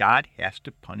means God has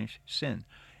to punish sin.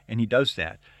 And He does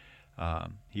that.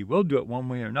 He will do it one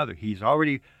way or another. He's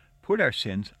already put our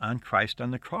sins on Christ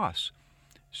on the cross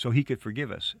so He could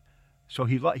forgive us. So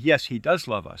yes, He does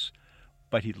love us,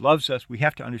 but He loves us. We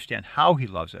have to understand how He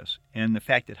loves us. And the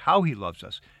fact that how He loves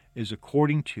us is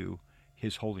according to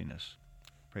His holiness.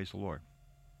 Praise the Lord.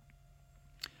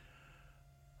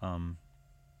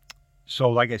 So,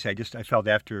 like I said, I felt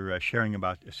after sharing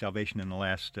about salvation in the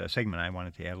last segment, I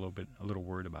wanted to add a little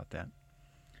word about that.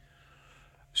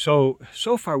 So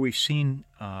far we've seen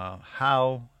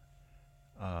how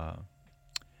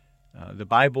the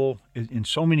Bible, in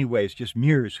so many ways, just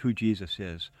mirrors who Jesus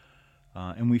is.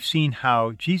 And we've seen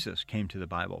how Jesus came to the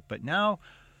Bible. But now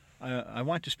I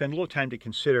want to spend a little time to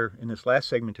consider, in this last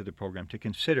segment of the program, to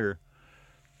consider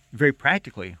very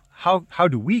practically, how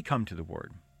do we come to the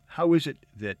Word? How is it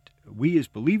that we as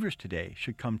believers today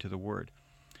should come to the Word?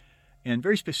 And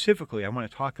very specifically, I want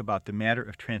to talk about the matter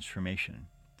of transformation,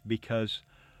 because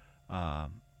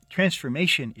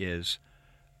transformation is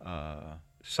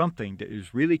something that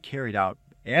is really carried out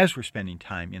as we're spending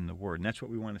time in the Word, and that's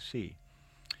what we want to see.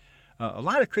 A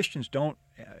lot of Christians don't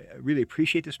really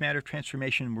appreciate this matter of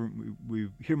transformation. We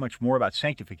hear much more about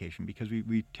sanctification because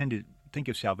we tend to think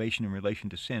of salvation in relation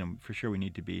to sin, and for sure we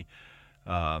need to be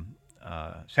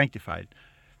sanctified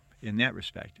in that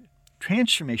respect.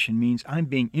 Transformation means I'm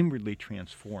being inwardly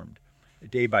transformed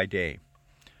day by day.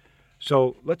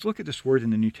 So let's look at this word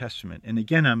in the New Testament. And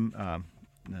again,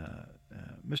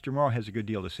 Mr. Morrow has a good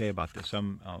deal to say about this.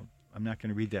 I'm not going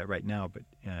to read that right now, but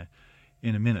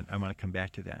in a minute I want to come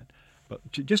back to that. But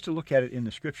just to look at it in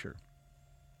the Scripture,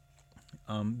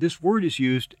 this word is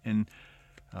used in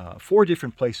 4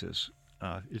 different places.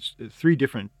 It's 3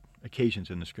 different occasions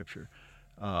in the Scripture.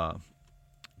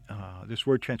 This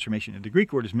word transformation, the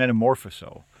Greek word is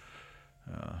metamorphoso.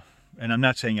 And I'm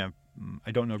not saying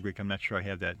I don't know Greek. I'm not sure I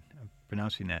have that. I'm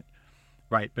pronouncing that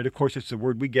right. But of course, it's the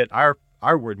word we get our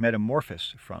word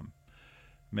metamorphosis from.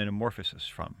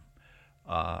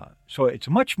 So it's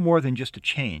much more than just a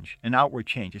change, an outward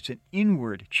change. It's an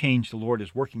inward change the Lord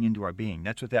is working into our being.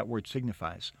 That's what that word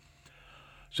signifies.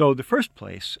 So the first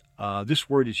place this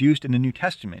word is used in the New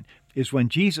Testament is when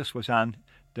Jesus was on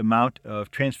the Mount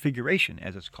of Transfiguration,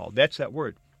 as it's called. That's that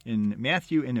word. In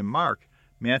Matthew and in Mark,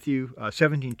 Matthew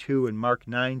 17:2 and Mark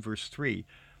 9, verse 3,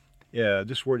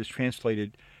 this word is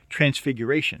translated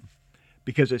transfiguration,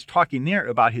 because it's talking there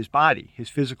about his body. His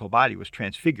physical body was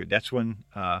transfigured. That's when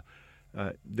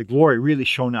the glory really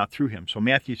shone out through him. So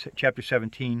Matthew chapter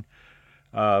 17,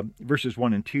 verses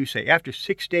 1 and 2 say, After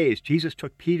 6 days, Jesus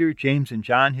took Peter, James, and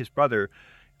John, his brother,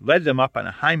 led them up on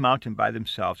a high mountain by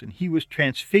themselves, and he was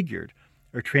transfigured,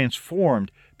 or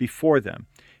transformed, before them.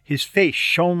 His face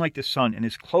shone like the sun, and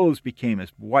his clothes became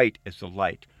as white as the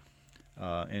light.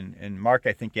 And Mark,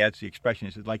 I think, adds the expression,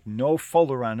 is like no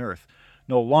fuller on earth,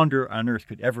 no longer on earth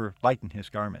could ever lighten his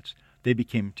garments. They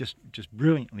became just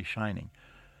brilliantly shining.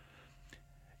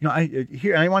 You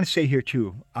know, I want to say here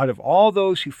too, out of all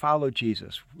those who followed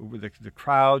Jesus, the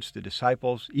crowds, the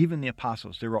disciples, even the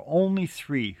apostles, there were only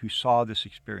 3 who saw this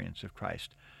experience of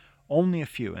Christ. Only a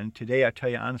few. And today, I tell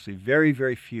you honestly, very,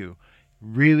 very few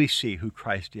really see who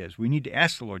Christ is. We need to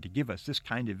ask the Lord to give us this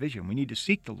kind of vision. We need to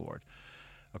seek the Lord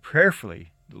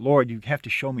prayerfully. Lord, you have to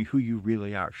show me who you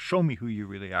really are. Show me who you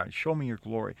really are. Show me your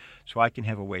glory so I can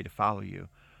have a way to follow you.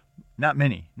 Not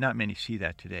many see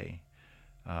that today.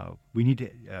 We need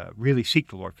to really seek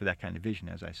the Lord for that kind of vision,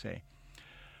 as I say.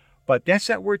 But that's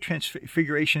that word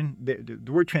transfiguration.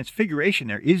 The word transfiguration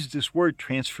there is this word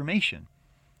transformation.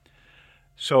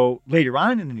 So later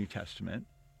on in the New Testament,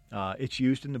 it's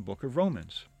used in the book of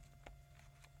Romans.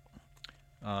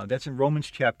 That's in Romans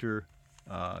chapter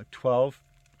 12,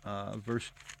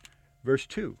 verse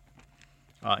 2.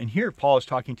 And here Paul is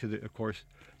talking to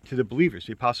the believers.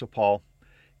 The Apostle Paul,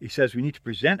 he says we need to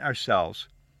present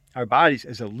our bodies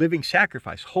as a living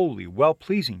sacrifice, holy,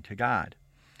 well-pleasing to God.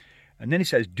 And then he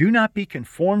says, do not be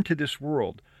conformed to this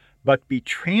world, but be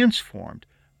transformed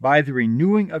by the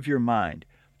renewing of your mind,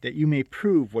 that you may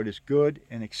prove what is good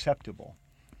and acceptable,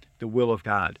 the will of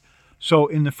God. So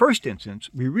in the first instance,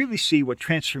 we really see what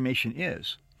transformation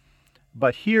is.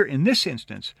 But here in this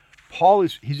instance,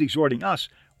 he's exhorting us,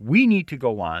 we need to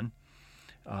go on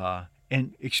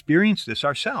and experience this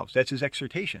ourselves. That's his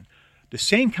exhortation. The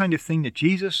same kind of thing that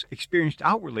Jesus experienced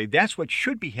outwardly, that's what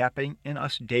should be happening in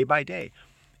us day by day.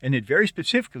 And it very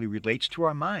specifically relates to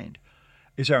our mind.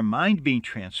 Is our mind being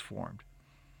transformed?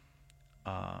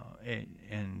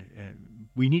 And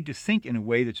we need to think in a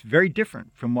way that's very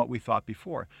different from what we thought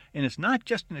before. And it's not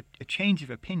just a change of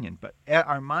opinion, but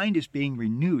our mind is being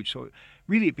renewed. So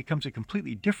really it becomes a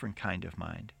completely different kind of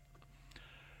mind.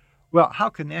 Well, how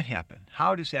can that happen?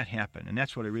 How does that happen? And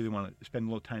that's what I really want to spend a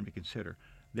little time to consider.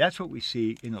 That's what we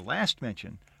see in the last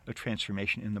mention of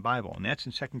transformation in the Bible, and that's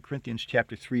in 2 Corinthians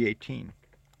chapter 3:18.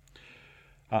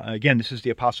 Again, this is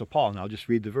the Apostle Paul, and I'll just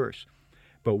read the verse.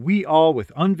 But we all,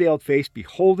 with unveiled face,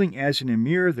 beholding as in a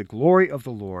mirror the glory of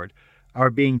the Lord, are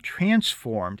being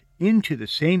transformed into the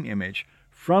same image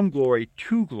from glory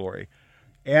to glory,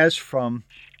 as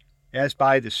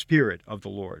by the Spirit of the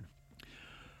Lord.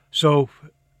 So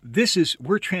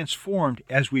we're transformed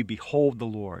as we behold the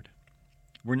Lord.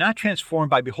 We're not transformed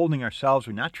by beholding ourselves.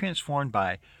 We're not transformed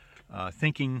by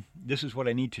thinking, this is what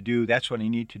I need to do, that's what I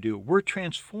need to do. We're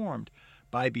transformed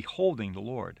by beholding the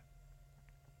Lord.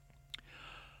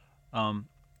 I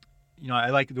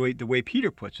like the way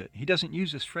Peter puts it. He doesn't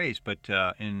use this phrase, but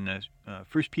in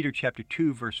 1 Peter chapter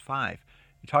 2, verse 5,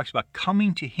 he talks about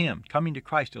coming to him, coming to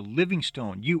Christ, a living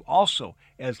stone. You also,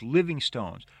 as living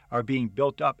stones, are being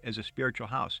built up as a spiritual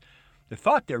house. The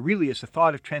thought there really is the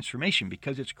thought of transformation,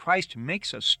 because it's Christ who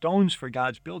makes us stones for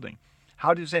God's building.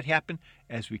 How does that happen?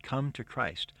 As we come to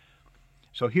Christ.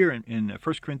 So here in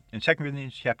 2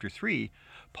 Corinthians chapter 3,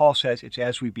 Paul says it's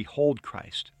as we behold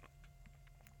Christ.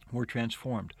 We're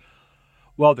transformed.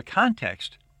 Well, the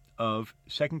context of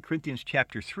 2 Corinthians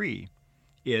chapter 3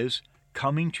 is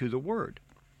coming to the Word.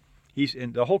 He's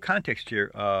in the whole context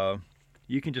here.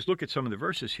 You can just look at some of the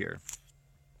verses here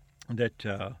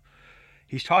that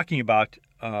he's talking about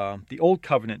the old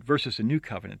covenant versus the new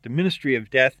covenant. The ministry of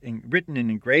death, written and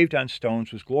engraved on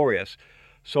stones, was glorious.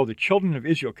 So the children of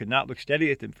Israel could not look steady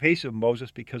at the face of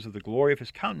Moses because of the glory of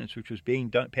his countenance, which was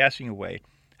passing away.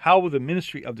 How will the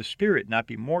ministry of the Spirit not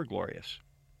be more glorious?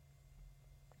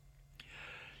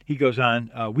 He goes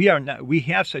on, we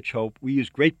have such hope, we use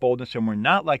great boldness, and we're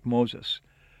not like Moses.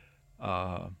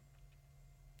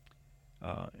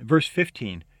 Verse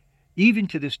 15, even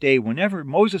to this day, whenever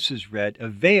Moses is read, a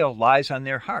veil lies on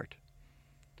their heart.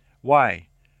 Why?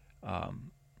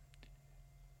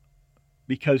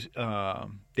 Because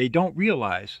they don't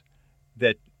realize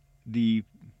that the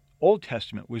Old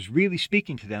Testament was really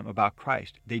speaking to them about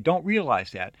Christ. They don't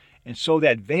realize that, and so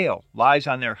that veil lies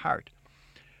on their heart.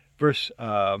 Verse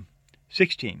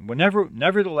 16,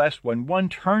 nevertheless, when one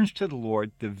turns to the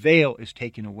Lord, the veil is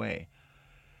taken away.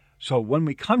 So when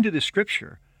we come to the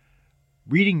Scripture,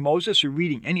 reading Moses or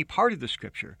reading any part of the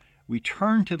Scripture, we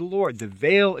turn to the Lord, the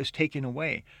veil is taken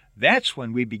away. That's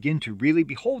when we begin to really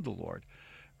behold the Lord,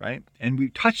 right? And we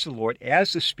touch the Lord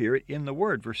as the Spirit in the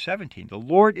Word. Verse 17, the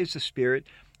Lord is the Spirit,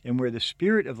 and where the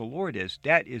Spirit of the Lord is,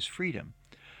 that is freedom.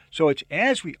 So it's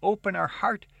as we open our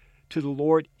heart to the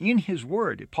Lord in His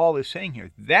Word, Paul is saying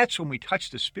here, that's when we touch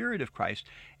the Spirit of Christ,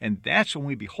 and that's when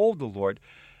we behold the Lord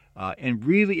and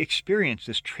really experience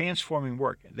this transforming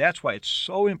work. That's why it's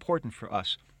so important for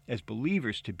us as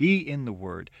believers to be in the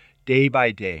Word day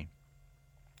by day,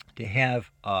 to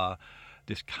have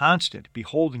this constant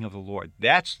beholding of the Lord.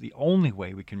 That's the only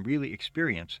way we can really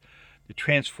experience the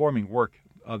transforming work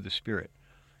of the Spirit.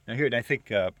 Now here, I think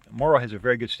Morrow has a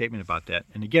very good statement about that.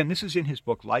 And again, this is in his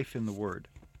book, Life in the Word.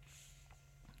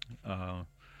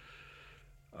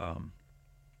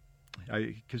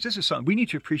 Because this is something we need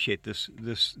to appreciate, this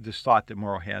thought that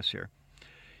Morrow has here.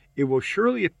 It will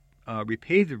surely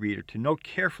repay the reader to note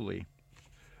carefully.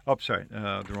 Because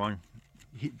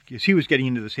he was getting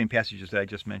into the same passages that I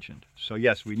just mentioned. So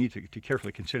yes, we need to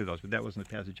carefully consider those, but that wasn't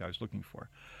the passage I was looking for.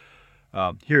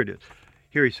 Here it is.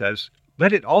 Here he says,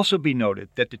 let it also be noted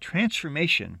that the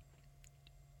transformation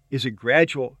is a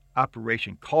gradual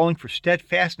operation, calling for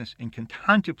steadfastness in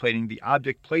contemplating the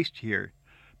object placed here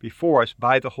before us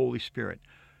by the Holy Spirit.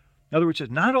 In other words,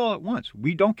 it's not all at once.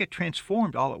 We don't get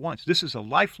transformed all at once. This is a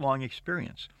lifelong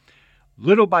experience.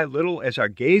 Little by little, as our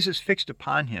gaze is fixed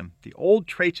upon Him, the old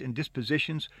traits and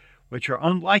dispositions which are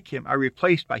unlike Him are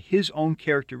replaced by His own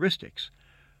characteristics.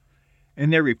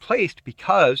 And they're replaced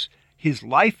because His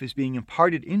life is being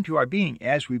imparted into our being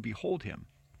as we behold Him.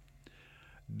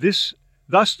 Thus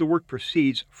the work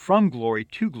proceeds from glory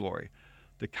to glory.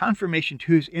 The conformation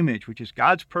to His image, which is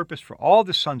God's purpose for all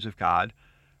the sons of God,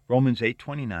 Romans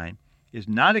 8:29, is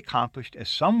not accomplished, as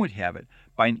some would have it,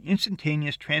 by an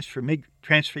instantaneous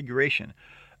transfiguration,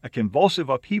 a convulsive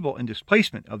upheaval and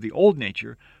displacement of the old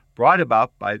nature brought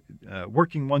about by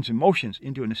working one's emotions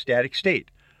into an ecstatic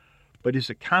state, but is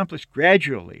accomplished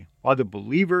gradually while the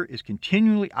believer is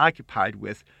continually occupied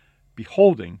with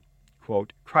beholding,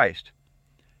 quote, Christ.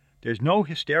 There's no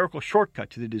hysterical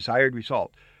shortcut to the desired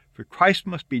result, for Christ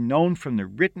must be known from the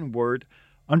written word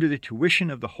under the tuition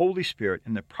of the Holy Spirit,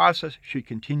 and the process should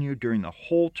continue during the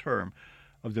whole term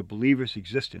of the believer's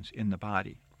existence in the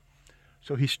body.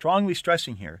 So he's strongly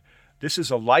stressing here, this is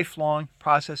a lifelong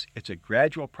process, it's a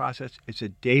gradual process, it's a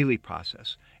daily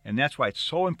process. And that's why it's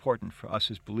so important for us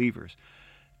as believers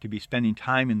to be spending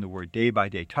time in the Word day by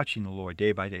day, touching the Lord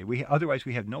day by day. Otherwise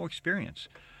we have no experience,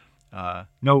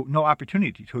 no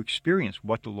opportunity to experience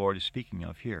what the Lord is speaking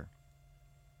of here.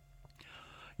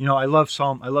 You know, I love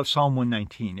Psalm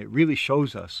 119. It really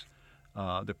shows us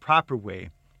the proper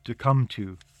way to come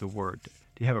to the Word,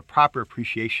 to have a proper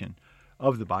appreciation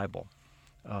of the Bible.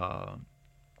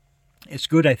 it's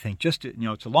good, I think, just to,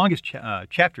 it's the longest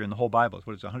chapter in the whole Bible.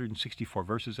 It's 164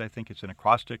 verses, I think. It's an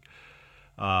acrostic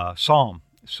psalm.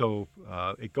 So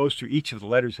it goes through each of the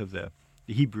letters of the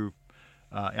Hebrew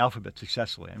alphabet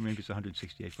successfully. Maybe it's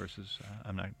 168 verses.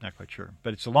 I'm not quite sure.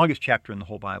 But it's the longest chapter in the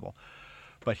whole Bible.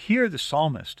 But here the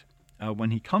psalmist,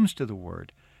 when he comes to the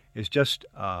Word, is just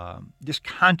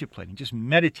contemplating, just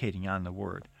meditating on the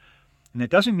Word. And that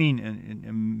doesn't mean,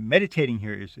 and meditating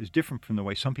here is different from the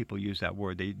way some people use that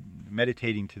word.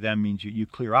 Meditating to them means you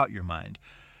clear out your mind.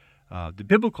 The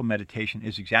biblical meditation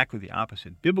is exactly the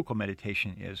opposite. Biblical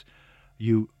meditation is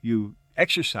you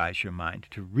exercise your mind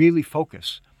to really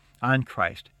focus on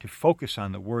Christ, to focus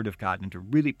on the Word of God, and to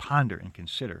really ponder and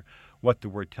consider what the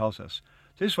Word tells us.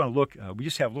 So I just want to look, we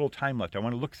just have a little time left. I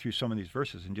want to look through some of these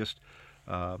verses and just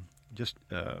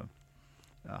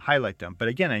highlight them. But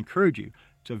again, I encourage you,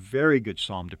 it's a very good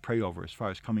psalm to pray over as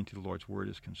far as coming to the Lord's Word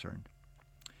is concerned.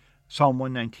 Psalm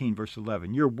 119, verse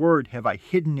 11, your word have I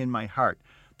hidden in my heart,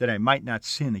 that I might not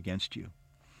sin against you.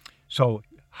 So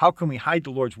how can we hide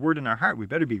the Lord's Word in our heart? We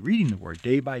better be reading the Word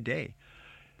day by day.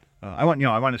 I want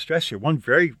to stress here, one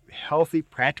very healthy,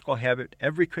 practical habit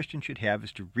every Christian should have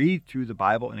is to read through the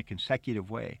Bible in a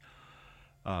consecutive way.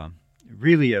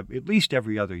 Really, at least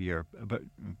every other year.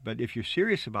 But if you're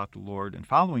serious about the Lord and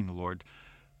following the Lord,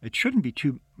 it shouldn't be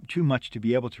too much to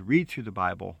be able to read through the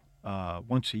Bible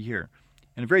once a year.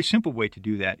 And a very simple way to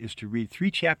do that is to read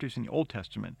 3 chapters in the Old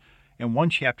Testament and 1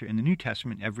 chapter in the New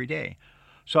Testament every day.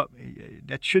 So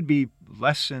that should be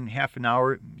less than half an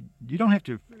hour. You don't have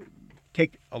to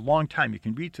take a long time. You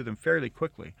can read through them fairly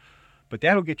quickly. But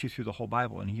that'll get you through the whole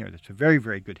Bible in a year. That's a very,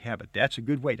 very good habit. That's a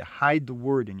good way to hide the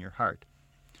Word in your heart.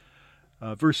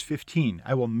 Verse 15,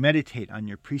 I will meditate on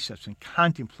your precepts and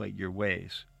contemplate your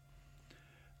ways.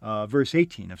 Verse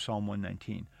 18 of Psalm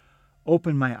 119,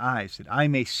 open my eyes that I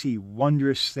may see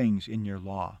wondrous things in your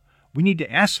law. We need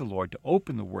to ask the Lord to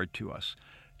open the Word to us,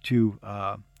 to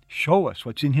show us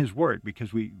what's in His Word,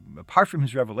 because apart from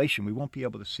His revelation, we won't be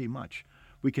able to see much.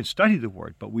 We can study the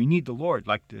Word, but we need the Lord,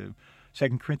 like the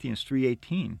 2 Corinthians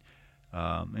 3:18,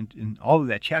 and all of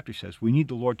that chapter says, we need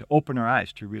the Lord to open our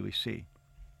eyes to really see.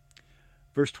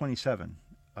 Verse 27,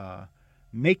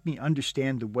 make me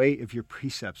understand the way of your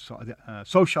precepts,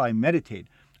 so shall I meditate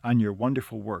on your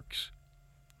wonderful works.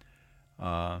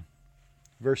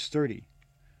 Verse 30,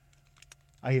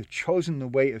 I have chosen the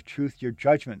way of truth, your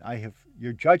judgments I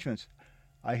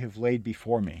have laid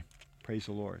before me. Praise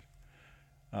the Lord.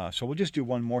 So we'll just do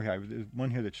one more here.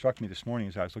 One here that struck me this morning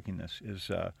as I was looking at this is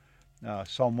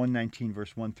Psalm 119,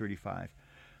 verse 135.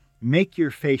 Make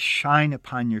your face shine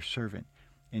upon your servant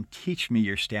and teach me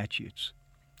your statutes.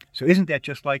 So isn't that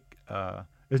just like 2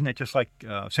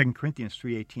 Corinthians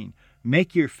 3:18?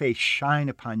 Make your face shine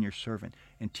upon your servant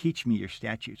and teach me your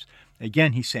statutes.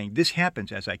 Again, he's saying this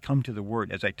happens as I come to the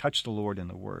Word, as I touch the Lord in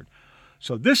the Word.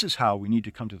 So this is how we need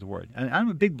to come to the Word. And I'm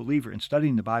a big believer in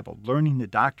studying the Bible, learning the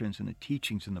doctrines and the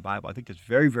teachings in the Bible. I think that's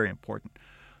very, very important.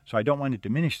 So I don't want to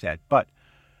diminish that. But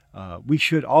we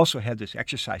should also have this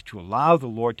exercise to allow the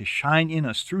Lord to shine in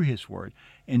us through His Word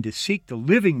and to seek the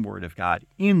living Word of God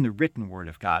in the written Word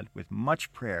of God with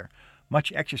much prayer,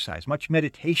 much exercise, much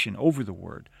meditation over the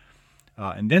Word.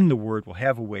 And then the Word will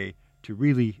have a way to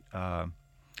really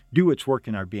do its work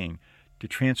in our being, to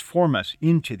transform us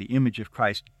into the image of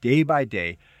Christ day by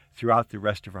day throughout the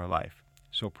rest of our life.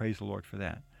 So praise the Lord for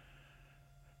that.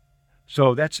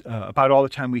 So that's about all the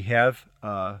time we have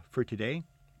for today.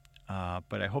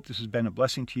 But I hope this has been a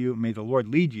blessing to you. May the Lord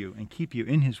lead you and keep you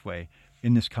in His way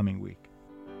in this coming week.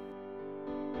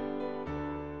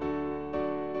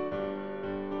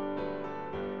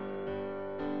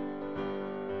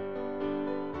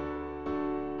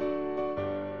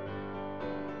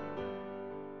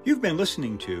 You've been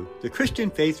listening to the Christian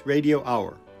Faith Radio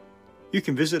Hour. You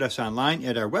can visit us online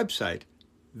at our website,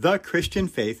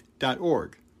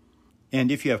 thechristianfaith.org.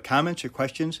 And if you have comments or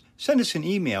questions, send us an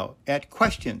email at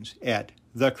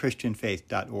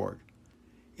questions@thechristianfaith.org.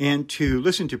 And to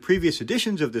listen to previous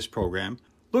editions of this program,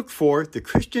 look for the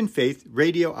Christian Faith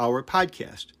Radio Hour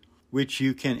podcast, which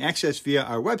you can access via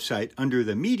our website under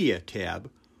the Media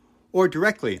tab or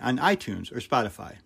directly on iTunes or Spotify.